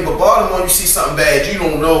know what I mean? But Baltimore, you see something bad, you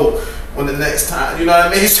don't know when the next time. You know what I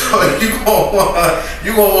mean? So you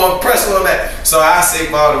gonna want to press on that. So I say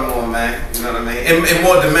Baltimore, man. You know what I mean? And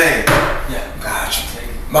more demand. Yeah, gotcha.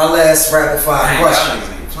 My last rapid fire question.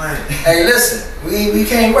 Hey, listen, we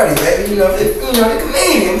came ready, baby. You know, the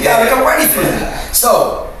comedian, we gotta come ready for that.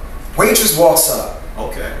 So, waitress walks up.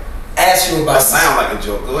 Okay. Asks you about. That sound like a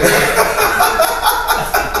joke. Go ahead.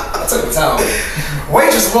 I took the time.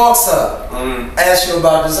 Waitress walks up. Asks you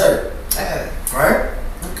about dessert. Yeah. Right?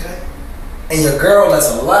 Okay. and your girl lets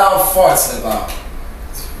a loud fart slip out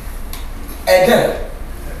at dinner.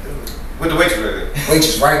 With the waitress right there.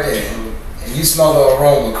 Waitress right there. And you smell the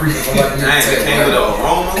aroma creeping from underneath the table. Came with an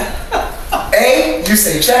aroma. A, you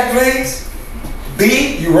say check please.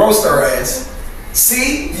 B, you roast her ass.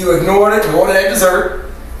 C, you ignored it and ordered that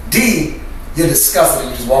dessert. D, you're disgusted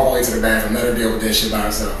and you just walk away to the bathroom, let her deal with that shit by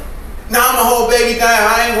herself. Now I'm a whole baby down.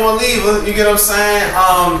 I ain't gonna leave her. You get what I'm saying?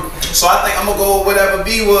 So I think I'm gonna go with whatever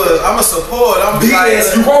B was. I'm a support. I'm B like,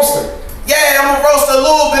 is you roast her. yeah, I'm gonna roast her a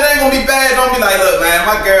little bit. It ain't gonna be bad. Don't be like, look, man,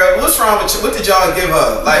 my girl, what's wrong with you? What did y'all give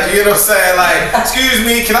her? Like, you know what I'm saying? Like, excuse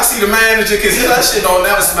me, can I see the manager? Cause that shit don't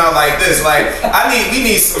never smell like this. Like, we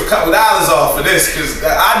need a couple dollars off for this. Cause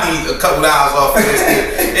I need a couple dollars off for this.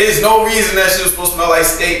 There's no reason that shit was supposed to smell like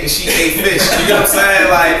steak and she ate fish. You know what I'm saying?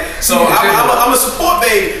 Like, so I'm a support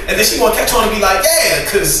baby, and then she gonna catch on and be like, yeah,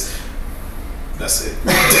 cause that's it.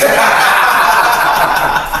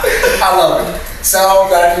 I love it. So,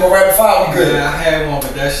 got any more rapid fire? We good? Yeah, I had one,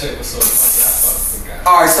 but that shit was so funny. I fucking forgot.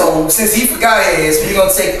 Alright, so since he forgot his, we're gonna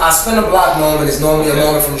take our spin the block moment. Is normally a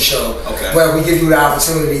moment from the show where we give you the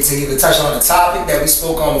opportunity to either touch on the topic that we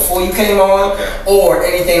spoke on before you came on, or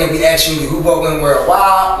anything that we asked you who, what, when, where,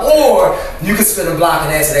 why, or you can spin the block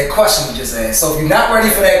and answer that question we just asked. So if you're not ready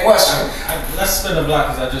for that question, let's spin the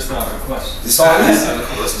block because I just thought of a question. It's all easy.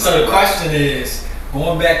 So the question is,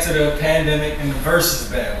 going back to the pandemic and the versus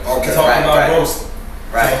battle. Okay. Talking about roasting.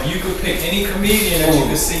 Right. So if you could pick any comedian that you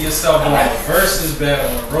could see yourself on a versus battle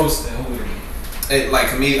and roasting, who would it be? Like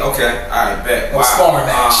comedian? Okay. Alright, bet. Wow. Spawn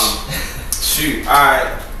match. Shoot.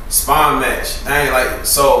 Alright. Spawn match. Dang, like,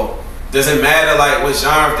 so does it matter like what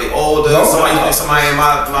genre? If they older? No, somebody in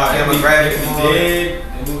my demographic? If you did,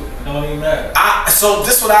 it don't even matter. So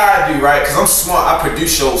this what I do, right? Because I'm smart. I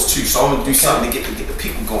produce shows too, so I'm gonna do something to get the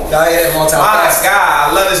people going. My guy,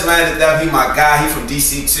 I love this man to death. He my guy. He from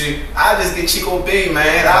DC too. I just get Chico B,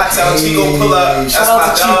 man. I tell Chico pull up. That's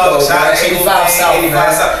my dog. Shout out Chico B.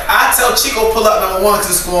 85 South. I tell Chico pull up #1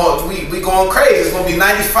 because it's going. We going crazy. It's gonna be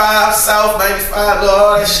 95 South, 95,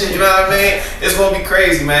 all that shit. You know what I mean? It's gonna be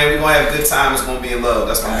crazy, man. We gonna have a good time. It's gonna be in love.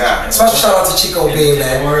 That's my guy. Special shout out to Chico B,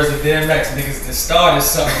 man. The words of DMX, niggas that started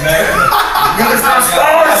something, man. That's my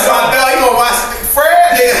dog. You gonna watch Fred?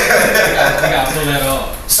 I gotta pull that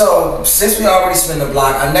off. So, since we already spin the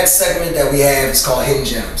block, our next segment that we have is called Hidden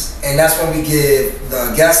Gems. And that's when we give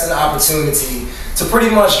the guests an opportunity to pretty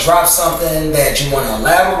much drop something that you want to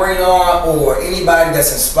elaborate on, or anybody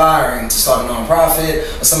that's inspiring to start a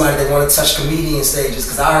nonprofit, or somebody that want to touch comedian stages.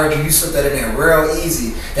 Because I heard you slipped that in there real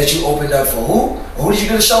easy, that you opened up for who? Who did you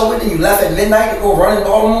do the show with and you left at midnight to go run in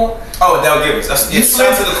Baltimore? Oh, Del Gibbons. You slid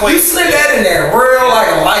that in there real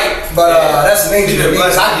like light, but that's amazing to me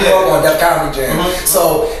because I grew up on Def Comedy Jam.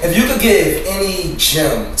 So if you could give any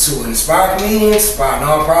gem to an inspired comedian, inspired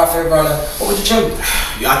nonprofit runner, what would you gem be?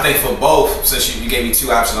 Yeah, I think for both, since you gave me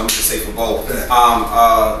two options, I'm just say for both.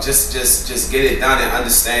 Just get it done and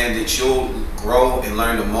understand that you'll grow and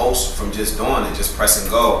learn the most from just doing it, just press and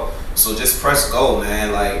go. So just press go,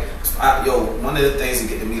 man. Like, one of the things that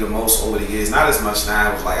get to me the most over the years, not as much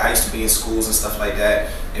now, was like I used to be in schools and stuff like that,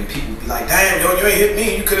 and people be like, damn, yo, you ain't hit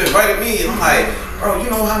me, you could have invited me. And I'm like, bro, you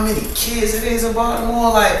know how many kids it is in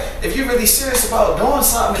Baltimore? Like, if you're really serious about doing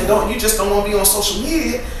something and you just don't want to be on social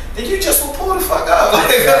media, then you just will pull the fuck up. Like,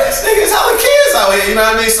 niggas hella kids out here, you know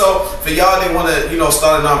what I mean? So for y'all that want to,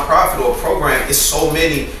 start a nonprofit or a program, it's so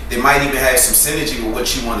many that might even have some synergy with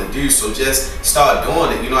what you want to do. So just start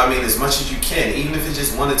doing it, you know what I mean, as much as you can, even if it's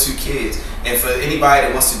just 1 or 2 kids. And for anybody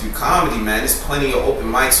that wants to do comedy, man, there's plenty of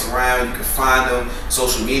open mics around. You can find them.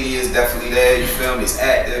 Social media is definitely there. You feel me? It's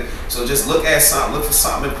active. So just look at something, look for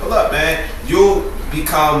something and pull up, man. You'll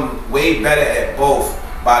become way better at both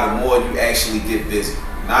by the more you actually get busy.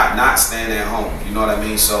 Not staying at home, you know what I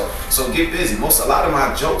mean? So get busy. A lot of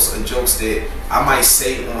my jokes are jokes that I might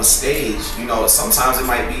say on stage, sometimes it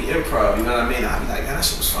might be improv, you know what I mean? I'll be like, man, that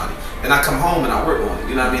shit was funny. Then I come home and I work on it,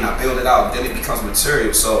 you know what I mean? I build it out, then it becomes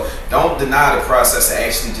material. So don't deny the process of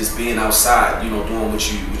actually just being outside, doing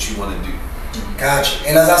what you want to do. Gotcha.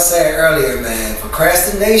 And as I said earlier, man,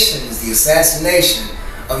 procrastination is the assassination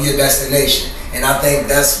of your destination. And I think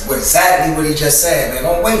that's exactly what he just said, man.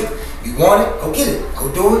 Don't wait. You want it, go get it.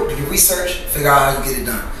 Go do it, do your research, figure out how you get it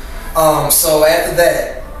done. So after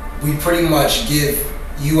that, we pretty much give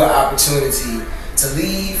you an opportunity to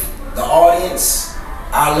leave the audience,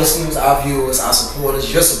 our listeners, our viewers, our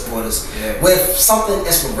supporters, your supporters, with something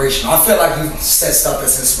inspirational. I feel like you said stuff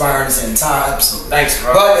that's inspiring this entire episode. Thanks,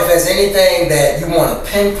 bro. But if there's anything that you want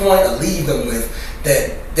to pinpoint or leave them with,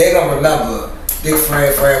 that they're going to remember Big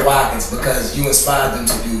Fred Watkins because you inspired them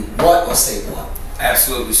to do what or say what?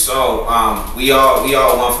 Absolutely. So we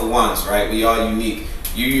all one for ones, right? We all unique.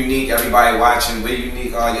 You unique, everybody watching, we're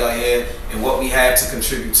unique, all y'all here, and what we have to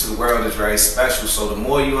contribute to the world is very special. So the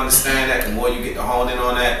more you understand that, the more you get to hone in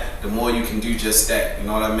on that, the more you can do just that. You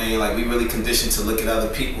know what I mean? Like, we really conditioned to look at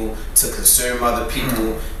other people, to consume other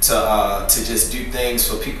people, to just do things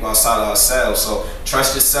for people outside of ourselves. So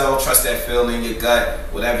trust yourself, trust that feeling in your gut,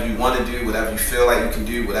 whatever you want to do, whatever you feel like you can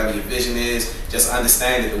do, whatever your vision is, just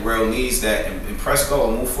understand that the world needs that, and press go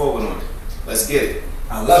and move forward on it. Let's get it.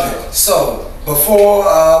 I love it. So, before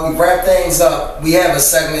we wrap things up, we have a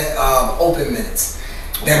segment of open minutes.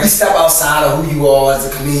 Then we step outside of who you are as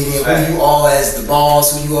a comedian, who you are as the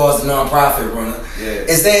boss, who you are as the nonprofit runner.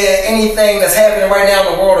 Yeah. Is there anything that's happening right now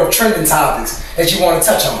in the world of trending topics that you want to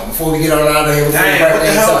touch on before we get on out of here? Dang, what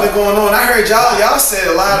the hell been going on? I heard y'all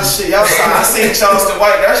said a lot of shit. Y'all saw, I seen Charleston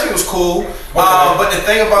White. That shit was cool. Okay. But the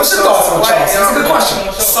thing about Charleston White, that's a good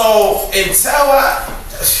question. So until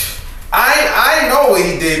I know what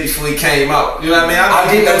he did before he came out. You know what I mean?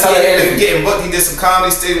 I didn't tell him getting booked. He did some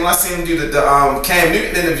comedy stage. When I seen him do the Cam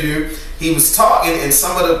Newton interview, he was talking, and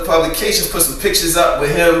some of the publications put some pictures up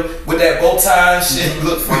with him with that bow tie and shit. He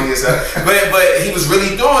looked funny as hell. But he was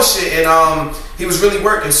really doing shit, and he was really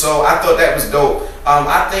working. So I thought that was dope.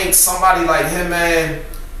 I think somebody like him, man,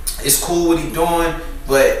 is cool what he doing,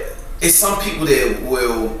 but it's some people that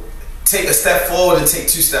will take a step forward and take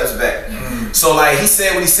 2 steps back. So like, he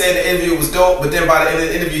said what he said in the interview was dope, but then by the end of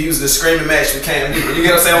the interview he was in a screaming match with Cam Newton. You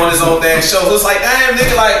get what I'm saying? On his own damn show. So it's like, damn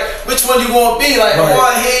nigga, like, which one you gonna be? Like, I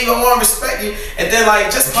wanna hear you, I wanna respect you. And then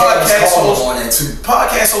like, just podcast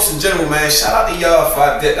hosts in general, man. Shout out to y'all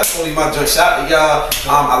for that. That's only my joint. Shout out to y'all.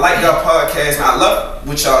 I like y'all podcast, man. I love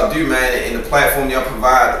what y'all do, man, and the platform y'all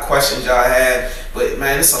provide, the questions y'all have. But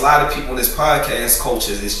man, there's a lot of people in this podcast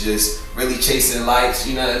culture that's just really chasing likes,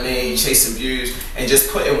 you know what I mean, chasing views, and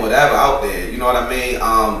just putting whatever out there, you know what I mean.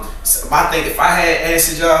 My thing, if I had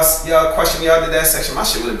answered y'all question y'all did that section, my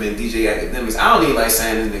shit would have been DJ Academics. I don't even like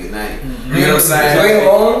saying this nigga name. You know what I'm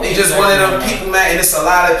saying? They just one of them people, man, and it's a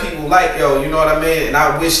lot of people like, yo, you know what I mean. And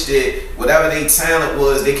I wish that whatever their talent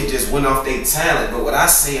was, they could just win off their talent. But what I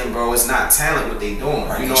see them, bro, it's not talent what they doing.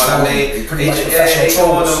 You know what I mean? They doing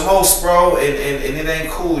the most, bro, and it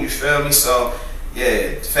ain't cool. You feel me? So.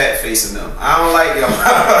 Yeah, fat facing them. I don't like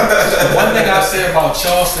y'all. One thing I'll say about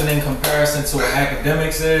Charleston in comparison to what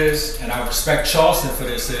Academics is, and I respect Charleston for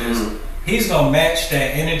this, is he's gonna match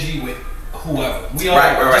that energy with whoever. We all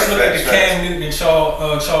just look at the Cam Newton and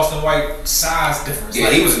Charleston White size difference. Yeah,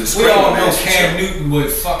 like, he was in the screen. We all know Cam Newton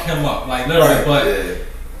would fuck him up, like literally, but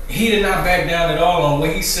he did not back down at all on what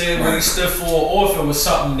he said, what he stood for, or if it was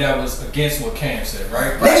something that was against what Cam said,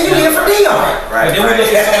 right? Nigga, you here for Dion. Right. Then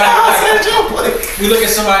we look at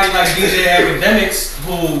somebody like DJ Academics,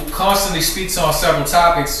 who constantly speaks on several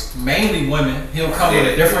topics, mainly women. He'll come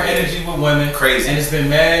with a different energy with women. Crazy. And it's been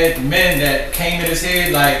mad men that came in his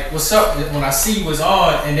head like, what's up? When I see you was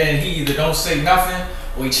on, and then he either don't say nothing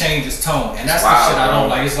or he changed his tone. And that's the shit I don't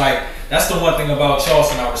like. It's like, that's the one thing about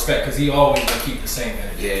Charleston I respect, because he always gonna keep the same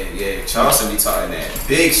energy. Yeah. Charleston be talking that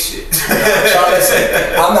big shit.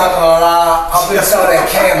 Charleston, I'm not gonna lie, up until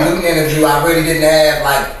that Cam Newton interview, I really didn't have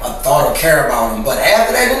like a thought or care about him. But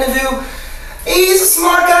after that interview, he's a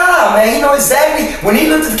smart guy, man. He know exactly, when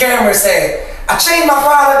he looked at the camera and said, I changed my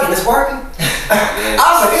product and it's working.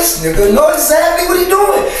 I was like, this nigga know exactly what he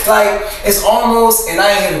doing. Like, it's almost, and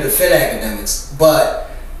I ain't here to defend Academics,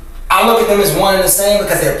 but I look at them as one and the same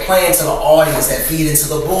because they're playing to the audience that feed into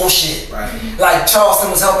the bullshit. Right. Like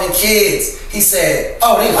Charleston was helping kids. He said,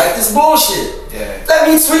 oh, they like this bullshit. Yeah. Let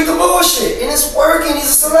me tweak the bullshit. And it's working. He's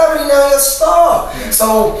a celebrity now. He's a star. Yeah.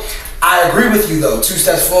 So I agree with you though. 2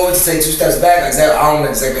 steps forward to take 2 steps back. Exactly. I don't know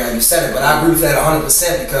exactly how you said it, but I agree with that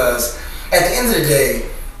 100% because at the end of the day,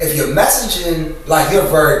 if you're messaging, like you're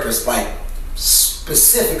very, like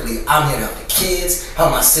specifically, I'm here to help the kids,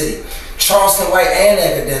 help my city. Charleston White and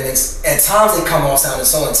Academics, at times they come off sounding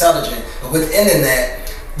so intelligent, but within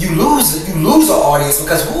that, you lose an audience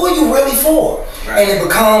because who are you really for? Right. And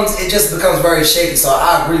it just becomes very shaky. So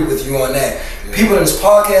I agree with you on that. Yeah. People in this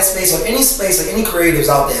podcast space or any creatives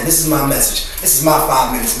out there, and this is my message. This is my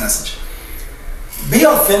 5 minutes message. Be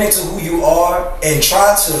authentic to who you are and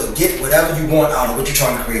try to get whatever you want out of what you're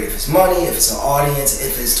trying to create. If it's money, if it's an audience,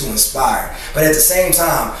 if it's to inspire. But at the same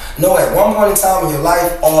time, know at one point in time in your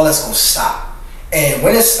life, all that's going to stop. And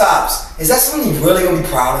when it stops, is that something you're really going to be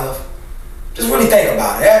proud of? Just really think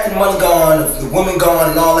about it. After the money gone, the women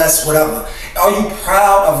gone, and all that's whatever, are you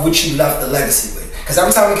proud of what you left the legacy with? Because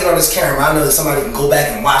every time we get on this camera, I know that somebody can go back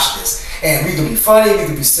and watch this. And we can be funny, we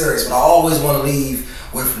can be serious, but I always want to leave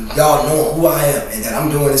with y'all knowing who I am and that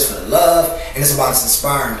I'm doing this for the love and it's about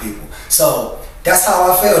inspiring people. So That's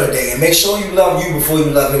how I feel today. And make sure you love you before you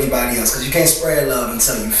love anybody else, because you can't spread love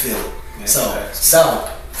until you feel it. Yeah, So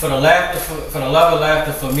for the laughter, for the love of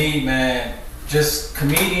laughter, for me, man, just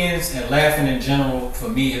comedians and laughing in general for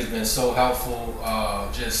me has been so helpful,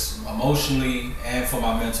 just emotionally and for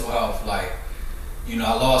my mental health. Like, you know,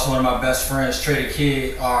 I lost one of my best friends, Trey the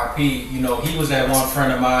Kid, R.I.P. You know, he was that one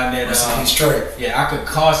friend of mine that he's straight. Yeah, I could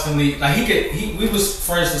constantly, like, we was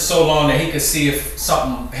friends for so long that he could see if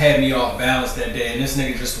something had me off balance that day, and this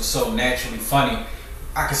nigga just was so naturally funny.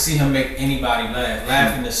 I could see him make anybody laugh.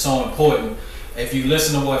 Laughing is so important. If you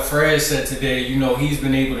listen to what Fred said today, you know, he's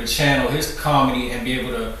been able to channel his comedy and be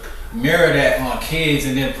able to mirror that on kids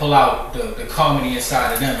and then pull out the comedy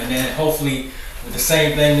inside of them. And then hopefully with the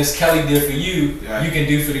same thing Miss Kelly did for you, you can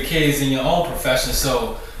do for the kids in your own profession.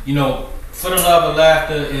 So, you know, for the love of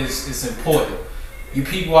laughter is important. You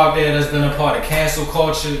people out there that's been a part of cancel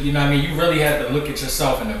culture, you know what I mean? You really have to look at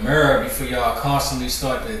yourself in the mirror before y'all constantly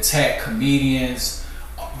start to attack comedians,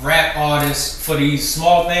 rap artists for these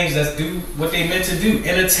small things that do what they meant to do,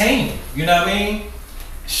 entertain. You know what I mean?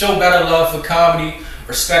 Show better love for comedy,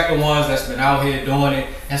 respect the ones that's been out here doing it,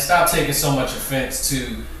 and stop taking so much offense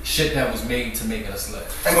to shit that was made to make us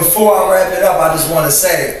laugh. And before I wrap it up, I just want to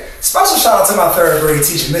say, special shout out to my third grade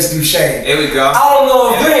teacher, Miss Duchesne. Here we go. I don't know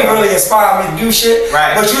if you ain't really inspired me to do shit,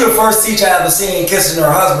 but you the first teacher I ever seen kissing her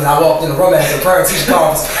husband. I walked in the room at the parent-teacher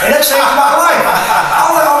conference, and that changed my life. I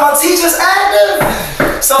was like, oh, my teacher's active.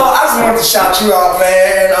 So I just wanted to shout you out,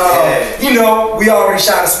 man. You know, we already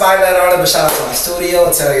shot a spotlight on it, but shout out to our studio,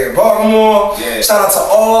 Atelier Baltimore. Shout out to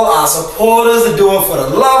all our supporters that do it for the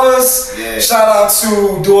lovers. Shout out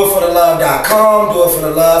to doitforthelove.com, Do It For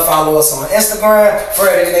The Love. Follow us on Instagram.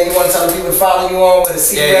 Fred, anything you want to tell the people to follow you on? With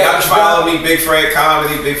the y'all can follow me, Big Fred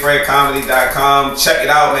Comedy, bigfredcomedy.com. Check it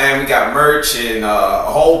out, man. We got merch and a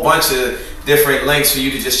whole bunch of different links for you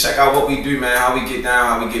to just check out what we do, man, how we get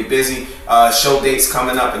down, how we get busy, show dates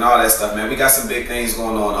coming up and all that stuff, man. We got some big things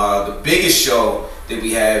going on. The biggest show that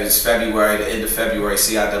we have is February, the end of February,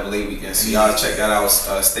 CIAA weekend. So y'all check that out,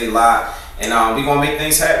 stay live. And we gonna make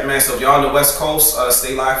things happen, man. So if y'all on the West Coast,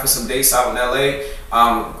 stay live for some dates out in LA.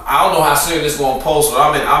 I don't know how soon this gonna post, but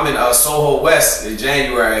I'm in Soho West in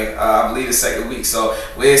January, I believe the second week. So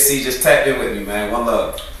we'll see, just tap in with me, man. One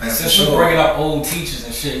love. Man, since you bringing up old teachers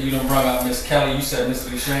and shit, you done brought up Miss Kelly, you said Mr.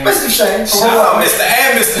 Duchesne. Mr. Duchesne. Shout out Mr.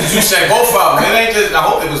 and Mr. Duchesne, both of them. It ain't just, I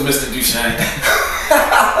hope it was Mr. Duchesne.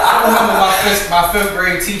 I remember my fifth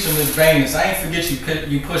grade teacher, Miss Banus. I ain't forget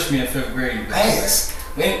you pushed me in fifth grade. Banus.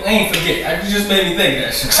 I ain't forget. You just made me think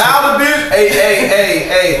of that shit. Child abuse?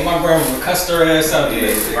 Hey. My grandma would cuss her ass out.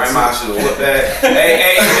 Yeah, grandma should have whooped that.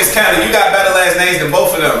 hey, Miss Kelly, you got better last names than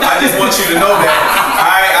both of them. I just want you to know that.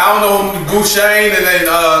 Alright, I don't know Bouchane and then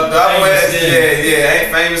the other one.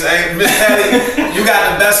 Ain't famous. Ain't Miss Kelly. You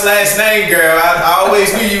got the best last name, girl. I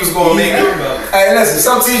always knew you was gonna make it. Hey, listen,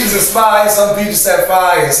 some teachers inspire, some teachers set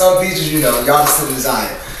fire, and some teachers, you know, y'all just to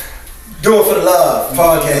desire. Do It For The Love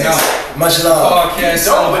podcast. Much love. Podcast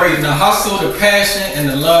celebrating the hustle, the passion, and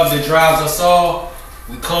the love that drives us all.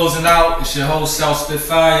 We closing out. It's your host, South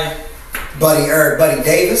Spitfire. Buddy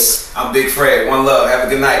Davis. I'm Big Fred. One love. Have a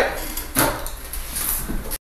good night.